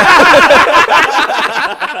guys were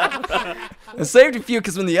I saved a few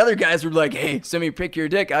because when the other guys were like, hey, send me a pic of your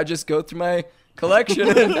dick, I'd just go through my collection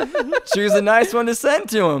and choose a nice one to send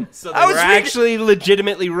to him. So I they was were reading- actually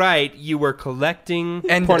legitimately right. You were collecting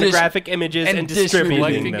And pornographic images and and distributing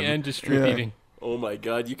Collecting them. and distributing. Oh my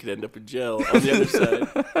god, you could end up in jail on the other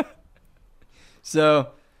side. So,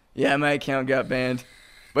 yeah, my account got banned.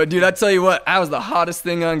 But, dude, I tell you what, I was the hottest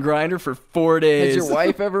thing on Grindr for 4 days. Has your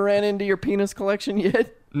wife ever ran into your penis collection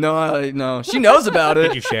yet? No. She knows about Did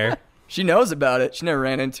it. you share? She knows about it. She never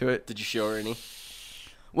ran into it. Did you show her any?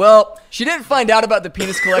 Well, she didn't find out about the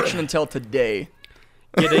penis collection until today.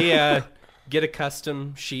 Get a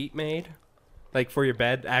custom sheet made, like for your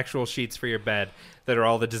bed, actual sheets for your bed that are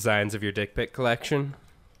all the designs of your dick pic collection.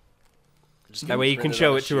 That way you can print it show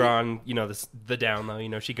on a it to her sheet. on, the down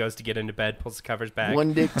low. She goes to get into bed, pulls the covers back.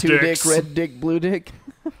 One dick, two Dicks. dick, red dick, blue dick.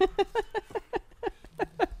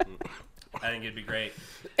 I think it'd be great.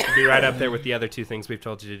 It'd be right up there with the other two things we've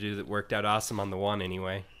told you to do that worked out awesome on the one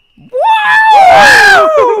anyway.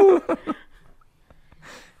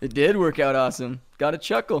 It did work out awesome. Got a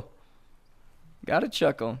chuckle.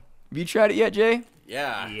 Have you tried it yet, Jay?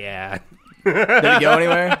 Yeah. Yeah. Did it go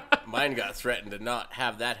anywhere? Mine got threatened to not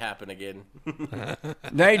have that happen again.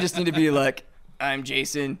 Now you just need to be like, I'm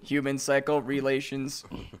Jason, human cycle relations.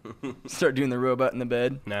 Start doing the robot in the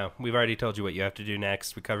bed. No, we've already told you what you have to do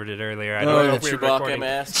next. We covered it earlier. I Oh, don't know yeah. if we were Chewbacca recording.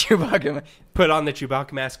 mask. Chewbacca. Put on the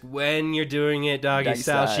Chewbacca mask when you're doing it doggy Doggy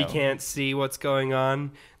style. She style. can't see what's going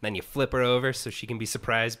on. Then you flip her over so she can be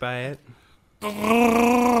surprised by it.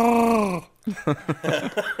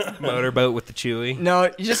 Motorboat with the Chewie. No,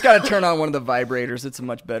 you just got to turn on one of the vibrators. It's a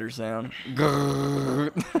much better sound.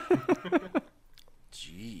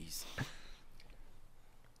 Jeez.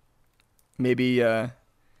 Maybe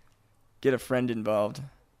get a friend involved.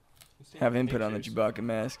 Have him put on the Chewbacca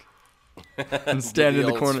mask. And stand in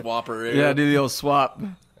the corner. Swapper Yeah, do the old swap.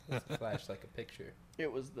 Flash like a picture.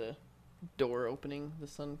 It was the door opening, the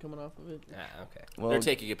sun coming off of it. Ah, okay. Well, They're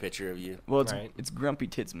taking a picture of you. well, it's, Right. it's Grumpy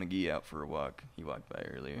Tits McGee out for a walk. He walked by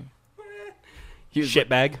earlier. He was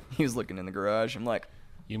Shitbag. He was looking in the garage. I'm like,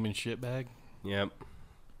 Human shitbag. Yep.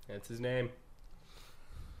 That's his name.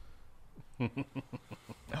 I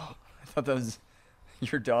thought that was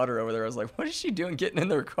your daughter over there. I was like, what is she doing getting in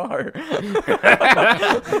their car?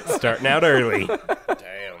 Starting out early.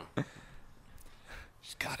 Damn.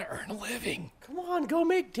 She's got to earn a living. Come on, go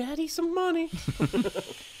make daddy some money.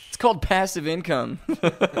 It's called passive income.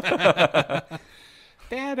 Dad,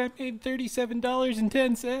 I made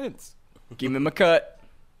 $37.10. Give him a cut.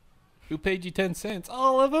 Who paid you 10 cents?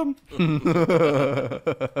 All of them?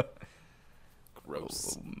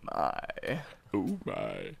 Gross. Oh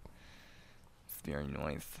my. Very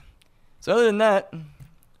nice. So other than that,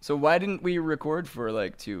 so why didn't we record for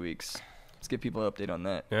like 2 weeks? Let's give people an update on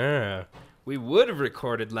that. Yeah. We would have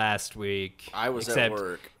recorded last week. I was at except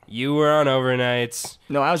work. You were on overnights.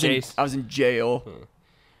 No, I was Jace. in jail.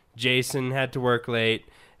 Jason had to work late,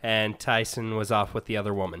 and Tyson was off with the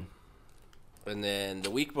other woman. And then the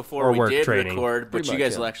week before Or we work did training. record, but Pretty you much,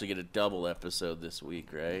 guys yeah. will actually get a double episode this week,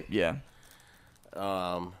 right? Yeah.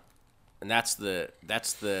 And that's the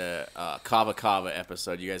Kava Kava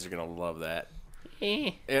episode. You guys are gonna love that.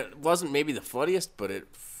 It wasn't maybe the funniest, but it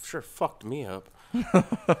sure fucked me up.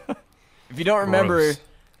 If you don't remember, Gross.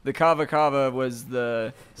 The kava kava was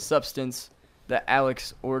the substance that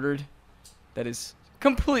Alex ordered that is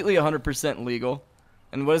completely 100% legal.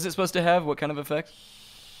 And what is it supposed to have? What kind of effect?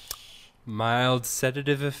 Mild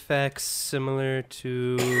sedative effects similar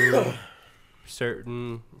to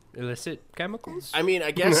certain illicit chemicals. I mean,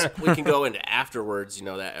 I guess we can go into afterwards,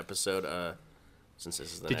 that episode, since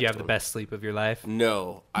this is the Did next you have the one. best sleep of your life?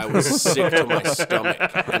 No, I was sick to my stomach,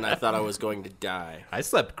 and I thought I was going to die. I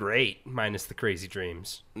slept great, minus the crazy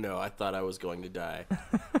dreams. No, I thought I was going to die.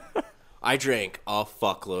 I drank a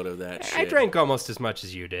fuckload of that shit. I drank almost as much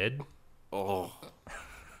as you did. Oh,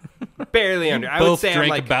 Barely under. I would Both say I'm drank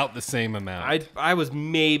like about the same amount. I was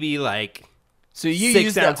maybe like So you 6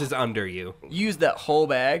 used ounces under you. used that whole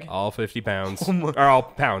bag? All 50 pounds. Or all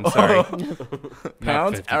pounds, sorry.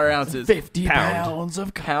 Pounds 50 or ounces? 50 Pound. pounds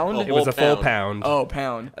of Pound? It was a full pound. pound. Oh,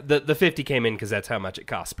 pound. The 50 came in because that's how much it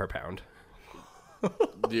costs per pound.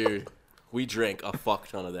 dude, we drank a fuck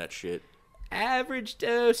ton of that shit. Average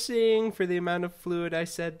dosing for the amount of fluid I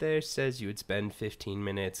said there says you would spend 15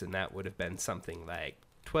 minutes, and that would have been something like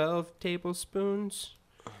 12 tablespoons.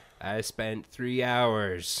 I spent 3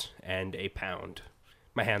 hours and a pound.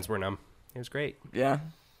 My hands were numb. It was great. Yeah.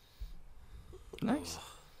 Nice.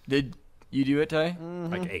 Did you do it, Ty?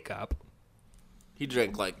 Like a cup. He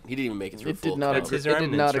drank he didn't even make it through a It full did not cup. That's agree, his it did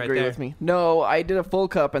remnants not right agree there. with me. No, I did a full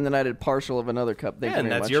cup and then I did partial of another cup. Thank Yeah, you and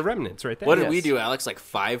very that's much. your remnants right there. What did we Yes. do, Alex? Like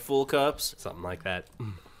 5 full cups? Something like that.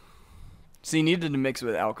 So you needed to mix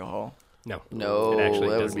with alcohol. No. No, it actually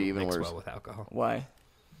that would doesn't be even mix worse. well with alcohol. Why?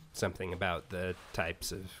 Something about the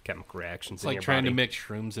types of chemical reactions It's in like your trying body. to mix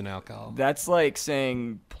shrooms and alcohol. That's like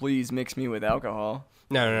saying, please mix me with alcohol.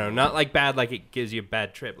 No, not like bad, like it gives you a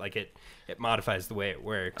bad trip. Like it modifies the way it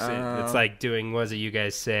works. It's like doing, what was it you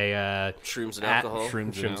guys say? Shrooms and alcohol?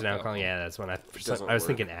 Shrooms and alcohol. Yeah, that's when I doesn't was work.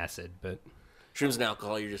 thinking acid, but Shrooms and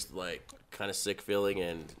alcohol, you're just kind of sick feeling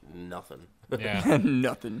and nothing. Yeah.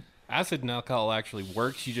 Nothing. Acid and alcohol actually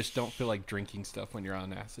works. You just don't feel like drinking stuff when you're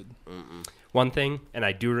on acid. one thing, and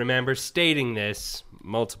I do remember stating this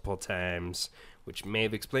multiple times, which may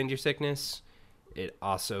have explained your sickness, it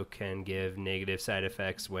also can give negative side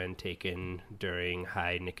effects when taken during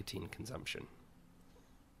high nicotine consumption.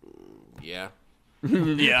 Yeah.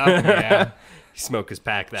 Yeah. Yeah. Smoke his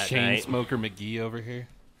pack that Chain night. smoker McGee over here.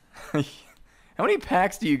 How many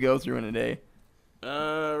packs do you go through in a day?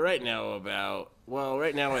 Right now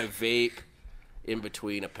I vape in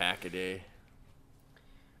between a pack a day.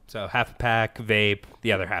 So half a pack, vape,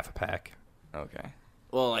 the other half a pack. Okay.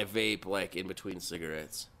 Well, I vape in between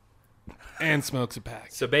cigarettes. And smokes a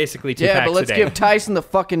pack. So basically 2 Yeah, packs but let's a day. give Tyson the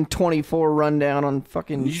fucking 24 rundown on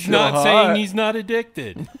fucking. He's not saying he's not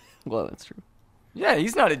addicted. Well, that's true. Yeah,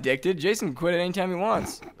 he's not addicted. Jason can quit at any time he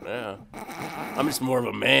wants. Yeah. I'm just more of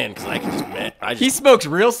a man because I can just He smokes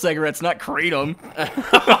real cigarettes, not Kratom.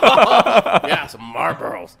 yeah, some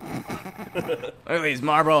Marlboros. Look at these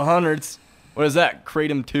Marlboro Hundreds. What is that?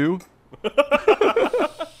 Kratom 2?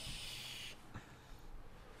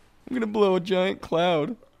 I'm gonna blow a giant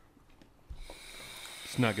cloud.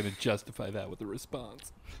 He's not going to justify that with a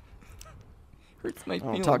response. Hurts my I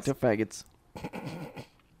feelings. don't talk to faggots.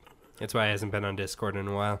 That's why he hasn't been on Discord in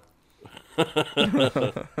a while.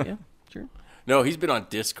 Yeah, sure. No, he's been on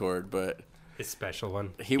Discord, but His special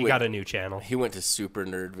one. He He went- got a new channel. he went to Super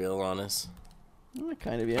Nerdville on us.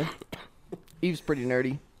 Kind of, yeah. Eve's pretty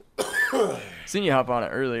nerdy. Seen you hop on it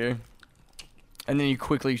earlier. And then you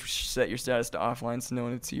quickly set your status to offline so no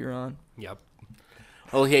one would see you're on. Yep.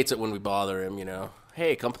 Oh, he hates it when we bother him,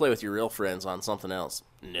 Hey, come play with your real friends on something else.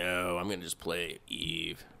 No, I'm going to just play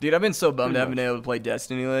Eve. Dude, I've been so bummed I haven't been able to play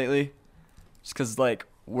Destiny lately. Just because,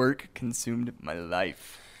 work consumed my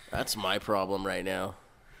life. That's my problem right now.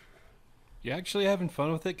 You actually having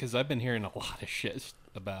fun with it? Because I've been hearing a lot of shit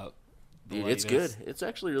about the Dude, it's good. latest It's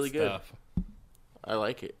actually really stuff. good. I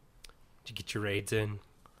like it. Did you get your raids in?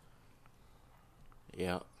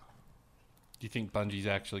 Yeah. Do you think Bungie's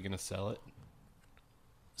actually going to sell it?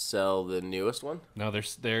 Sell the newest one? No,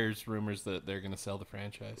 there's rumors that they're going to sell the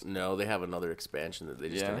franchise. No, they have another expansion that they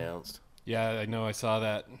just Yeah. announced. Yeah, I know. I saw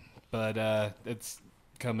that, but it's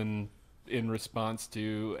coming in response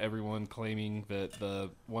to everyone claiming that the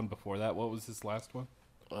one before that. What was this last one?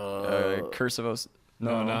 Curse of Os...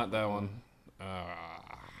 No, not that one.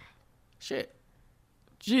 Shit.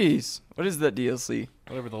 Jeez. What is that DLC?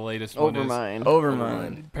 Whatever the latest one is. Overmind.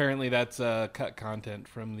 Overmind. Apparently, that's cut content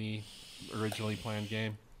from the originally planned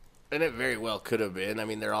game. And it very well could have been. I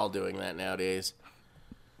mean, they're all doing that nowadays.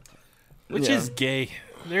 Which Yeah. is gay.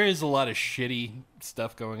 There is a lot of shitty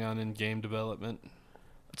stuff going on in game development.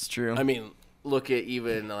 It's true. I mean, look at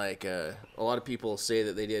even like a lot of people say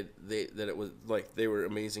that that it was like they were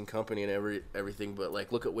amazing company and everything, but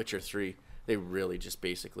like look at Witcher 3. They really just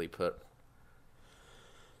basically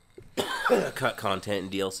cut content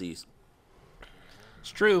and DLCs.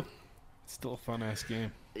 It's true. It's still a fun ass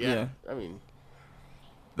game. Yeah. I mean,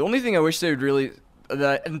 the only thing I wish they would really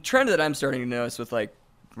the trend that I'm starting to notice with like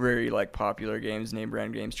very like popular games, name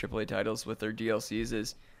brand games, AAA titles with their DLCs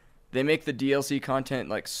is they make the DLC content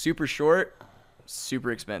like super short,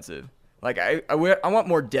 super expensive. Like I want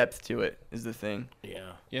more depth to it is the thing.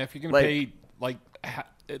 yeah. Yeah, if you're gonna Like- pay like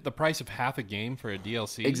the price of half a game for a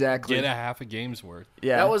DLC, Exactly. get a half a game's worth.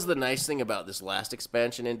 Yeah. That was the nice thing about this last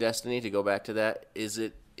expansion in Destiny, to go back to that, is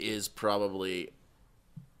it is probably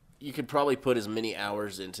you could probably put as many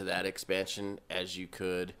hours into that expansion as you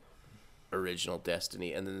could original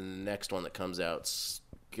Destiny, and then the next one that comes out's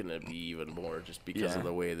gonna be even more just because of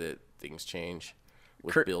the way that things change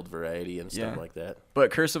with build variety and stuff like that.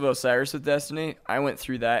 But Curse of Osiris with Destiny, I went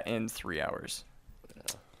through that in 3 hours.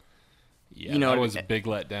 Yeah, You know, that was a big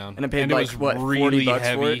letdown. and I paid, it like, was what, really $40 for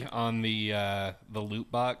heavy it? on the loot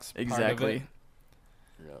box. part of Exactly. it.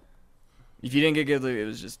 Yep. If you didn't get good loot, it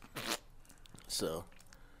was just So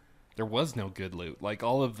There was no good loot. Like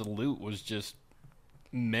all of the loot was just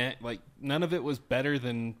like none of it was better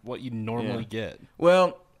than what you normally get.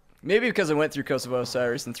 well, maybe because I went through Curse of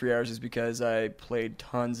Osiris in 3 hours is because I played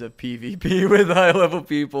tons of PvP with high level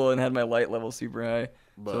people and had my light level super high,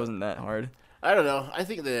 so it wasn't that hard. I don't know. I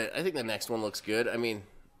think the next one looks good. I mean,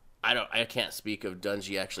 I can't speak of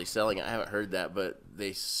Bungie actually selling it. I haven't heard that, but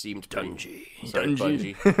they seemed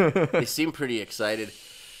Bungie. They seem pretty excited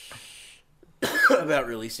about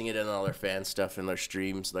releasing it and all their fan stuff and their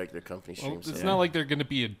streams, like their company Well, streams. it's not like they're going to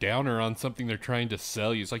be a downer on something they're trying to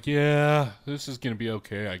sell you. It's like, yeah, this is going to be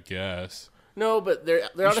okay, I guess. No, but they're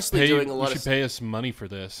honestly doing a lot you of should pay us some money for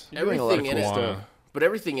this. everything in it. Stuff. But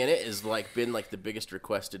everything in it is like been like the biggest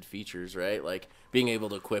requested features, right? Like being able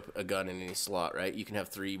to equip a gun in any slot, right? You can have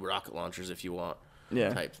 3 rocket launchers if you want.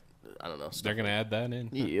 Yeah. Type, I don't know. Stuff They're going to add that in.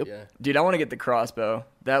 Yep. Yeah. Dude, I want to get the crossbow.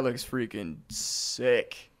 That looks freaking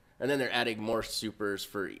sick. And then they're adding more supers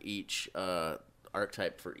for each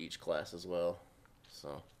archetype for each class as well.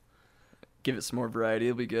 So Give it some more variety.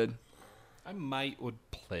 It'll be good. I would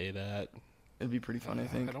play that. It'd be pretty fun, I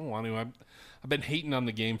think. I don't want to. I've been hating on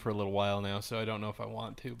the game for a little while now, so I don't know if I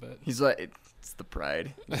want to. But He's like, it's the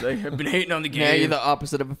pride. He's like, I've been hating on the game. Now you're the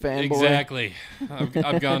opposite of a fanboy. exactly,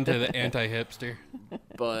 I've gone to the anti-hipster.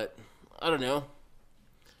 but I don't know.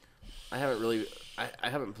 I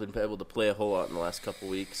haven't been able to play a whole lot in the last couple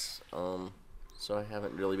weeks. So I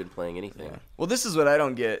haven't really been playing anything. Well, this is what I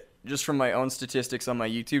don't get, just from my own statistics on my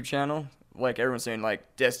YouTube channel. Like, everyone's saying,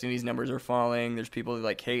 like, Destiny's numbers are falling. There's people,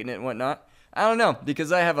 like, hating it and whatnot. I don't know,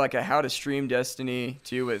 because I have, like, a how to stream Destiny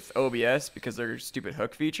 2 with OBS because their stupid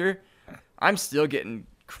hook feature. I'm still getting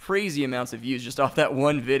crazy amounts of views just off that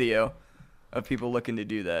one video of people looking to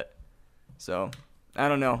do that. So, I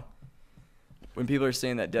don't know. When people are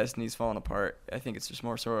saying that Destiny's falling apart, I think it's just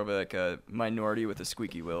more sort of like a minority with a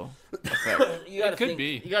squeaky wheel effect. You gotta It could think,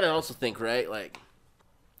 be. You gotta also think, right? Like,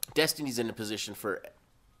 Destiny's in a position for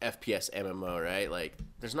FPS MMO, right? Like,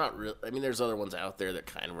 there's not real. I mean, there's other ones out there that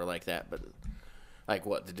kind of are like that, but like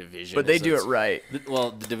what the Division. But they is, do it it's- right.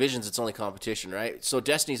 Well, the Division's its only competition, right? So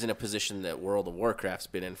Destiny's in a position that World of Warcraft's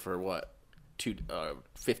been in for what,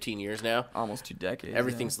 15 years now. Almost 2 decades.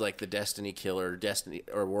 Everything's like the Destiny killer,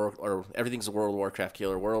 or everything's a World of Warcraft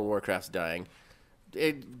killer. World of Warcraft's dying.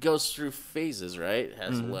 It goes through phases, right? It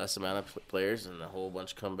has less amount of players, and a whole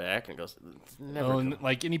bunch come back, and goes. It's never. And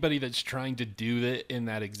like anybody that's trying to do it in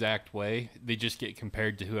that exact way, they just get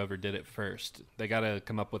compared to whoever did it first. They got to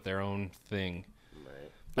come up with their own thing.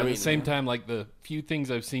 But at the same time, like the few things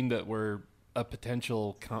I've seen that were a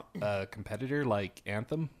potential competitor, like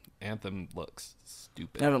Anthem looks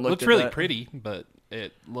stupid. I haven't looked looks at really that. pretty, but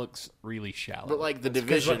it looks really shallow. But like the Because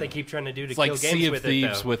Division, what they keep trying to do to It's kill like games Sea of with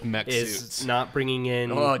Thieves it, though, with mech is suits. not bringing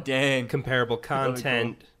in Oh, dang. comparable really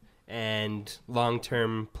content and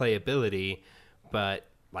long-term playability, but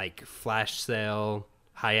like flash sale,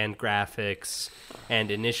 high-end graphics, and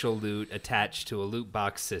initial loot attached to a loot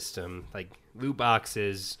box system. Like loot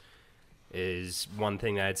boxes is one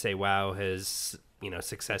thing that I'd say WoW has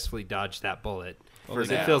successfully dodged that bullet.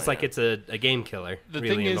 Because it feels like it's a game killer. The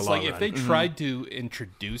really, thing in the is, long like, if run. they tried to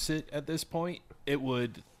introduce it at this point, it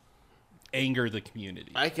would anger the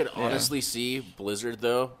community. I could honestly see Blizzard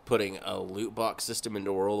though putting a loot box system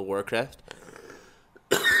into World of Warcraft.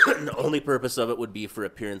 And the only purpose of it would be for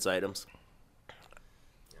appearance items.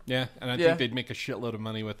 Yeah, and I Yeah. think they'd make a shitload of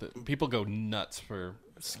money with it. People go nuts for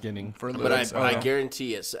skinning. For But looks. I Oh.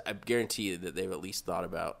 guarantee I guarantee that they've at least thought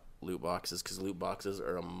about loot boxes because loot boxes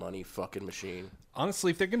are a money fucking machine.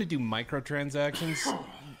 Honestly, if they're going to do microtransactions,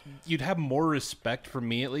 you'd have more respect for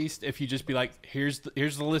me at least if you just be like, here's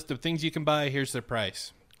the list of things you can buy, here's their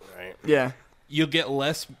price. Right. Yeah. You'll get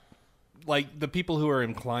less, like the people who are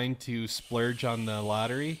inclined to splurge on the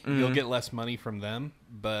lottery, you'll get less money from them,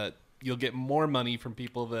 but you'll get more money from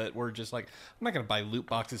people that were just like, I'm not going to buy loot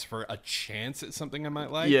boxes for a chance at something I might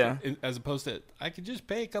like. Yeah. As opposed to, I could just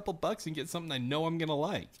pay a couple bucks and get something I know I'm going to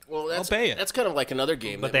like. Well, I'll pay it. That's kind of like another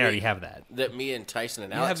game. But that they already have that. That me and Tyson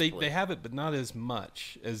and Yeah, Alex they play. have it, but not as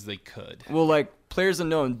much as they could. Well, like Players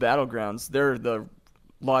Unknown Battlegrounds, they're the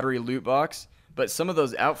lottery loot box, but some of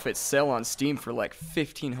those outfits sell on Steam for like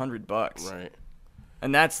 $1,500. Right.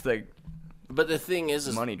 And that's the But the thing is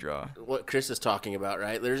money draw. what Chris is talking about,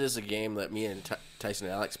 right? There's just a game that me and Tyson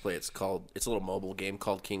and Alex play. It's a little mobile game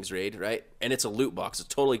called King's Raid, right? And it's a loot box. It's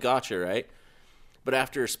totally gotcha, right? But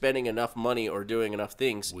after spending enough money or doing enough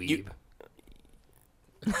things, you can.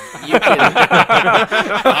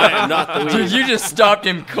 I am not the weeb. Dude, you just stopped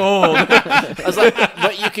him cold. I was like,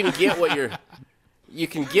 but you can get what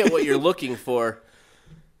you're looking for,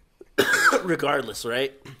 regardless,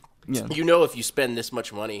 right? Yeah. You know, if you spend this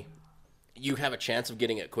much money, you have a chance of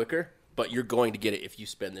getting it quicker, but you're going to get it if you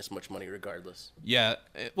spend this much money regardless. Yeah,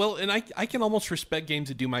 well, and I can almost respect games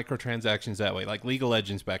that do microtransactions that way, like League of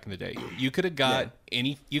Legends back in the day. You could have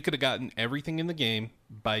gotten everything in the game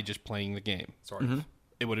by just playing the game. Sort of.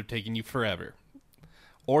 It would have taken you forever.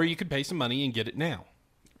 Or you could pay some money and get it now.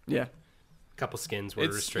 Yeah. A couple skins were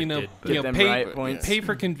It's restricted. Get them pay riot points. pay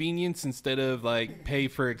for convenience instead of like pay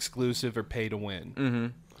for exclusive or pay to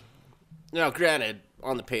win. Now, granted,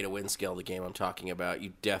 on the pay-to-win scale, the game I'm talking about,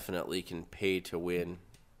 you definitely can pay to win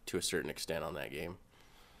to a certain extent on that game.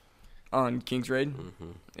 On King's Raid?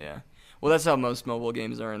 Yeah. Well, that's how most mobile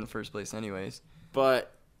games are in the first place anyways.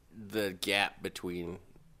 But the gap between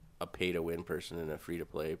a pay-to-win person and a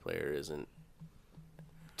free-to-play player isn't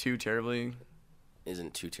Too terribly.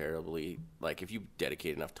 too terribly, like, if you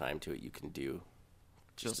dedicate enough time to it, you can do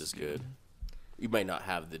just as good. You might not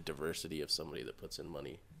have the diversity of somebody that puts in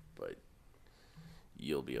money, but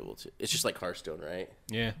you'll be able to. It's just like Hearthstone, right?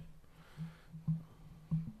 Yeah.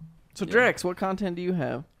 So Drex, what content do you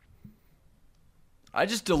have? I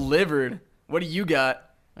just delivered. What do you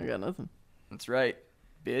got? I got nothing. That's right,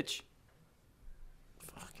 bitch.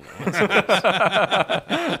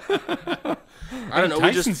 I don't know.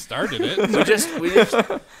 Tyson started it. We just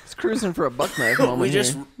It's cruising for a buck knife moment we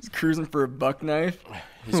just here. He's cruising for a buck knife.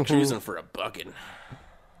 he's cruising for a bucking.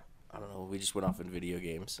 I don't know. We just went off in video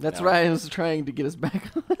games. That's Now- right. I was trying to get us back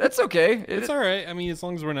on. That's okay. It's all right. I mean, as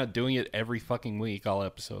long as we're not doing it every fucking week, all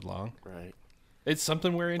episode long. Right. It's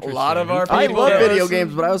something we're interested lot of in. our I people love that video listen-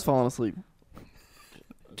 games, but I was falling asleep.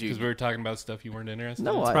 Because we were talking about stuff you weren't interested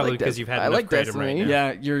No, in. I probably like because Des- you've had I enough like Kratom Destiny. right now.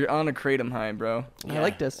 Yeah, you're on a kratom high, bro. I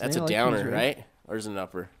like Destiny. That's I a like downer, King's Raid. right? Or is it an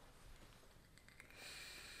upper?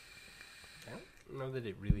 I don't know that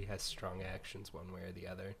it really has strong actions one way or the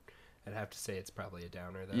other. I'd have to say it's probably a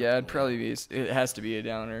downer, though. Yeah, it'd probably be. It has to be a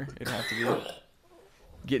downer. It'd have to be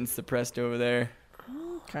getting suppressed over there.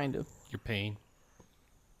 Kind of. Your pain.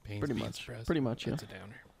 Pain's Pretty being much. suppressed. Pretty much, yeah. That's a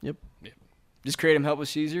downer. Yep. Does kratom help with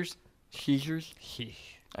seizures? Seizures?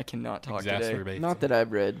 I cannot talk today. Exacerbate. Not that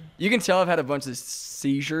I've read. You can tell I've had a bunch of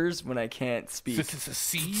seizures when I can't speak.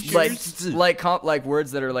 Seizures? like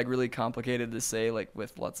words that are like really complicated to say, like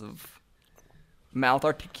with lots of mouth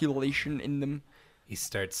articulation in them. He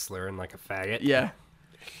starts slurring like a faggot. Yeah.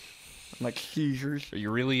 Like seizures. Are you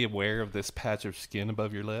really aware of this patch of skin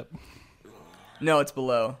above your lip? No, it's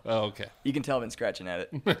below. Oh, okay. You can tell I've been scratching at it.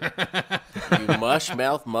 You mush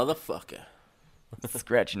mouth motherfucker.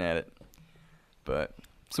 Scratching at it. But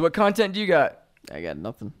so what content do you got? I got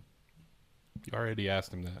nothing. You already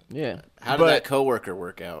asked him that. Yeah. How did But- that coworker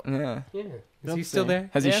work out? Yeah. Yeah. Is Don't he still say. there?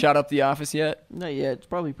 Has he Yeah. shot up the office yet? Not yet. It's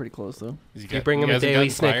probably pretty close, though. You bring him a hasn't daily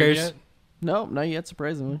gotten fired Snickers? yet? No, not yet,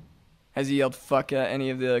 surprisingly. Has he yelled fuck at any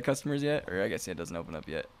of the customers yet? Or I guess it doesn't open up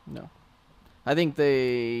yet. No. I think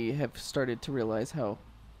they have started to realize how...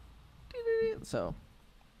 So,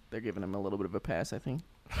 they're giving him a little bit of a pass, I think.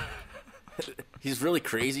 He's really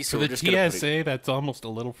crazy, so For we're the just gonna put TSA, that's almost a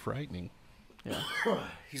little frightening. Yeah.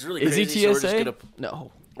 he's really Is he crazy. So we're just TSA? gonna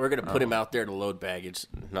No. we're gonna put him out there to load baggage,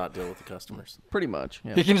 not deal with the customers. Pretty much,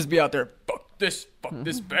 yeah. He can just be out there, fuck this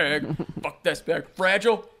bag, fuck this bag,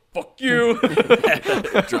 fragile, fuck you.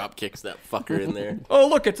 Drop kicks that fucker in there. Oh,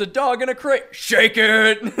 look, it's a dog in a crate. Shake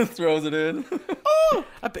it. Throws it in. Oh,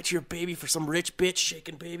 I bet you're a baby for some rich bitch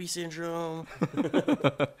shaking baby syndrome.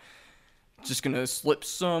 Just gonna slip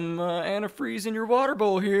some antifreeze in your water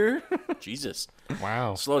bowl here. Jesus.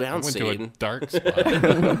 Wow. Slow down, I went to a Satan. dark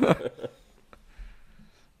spot.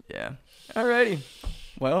 Yeah. Alrighty.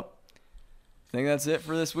 Well, I think that's it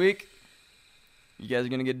for this week. You guys are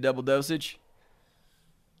going to get a double dosage.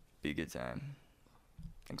 Be a good time.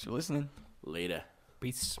 Thanks for listening. Later.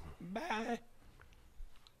 Peace. Bye.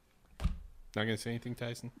 Not gonna say anything,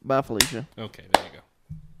 Tyson? Bye, Felicia. Okay, there you go.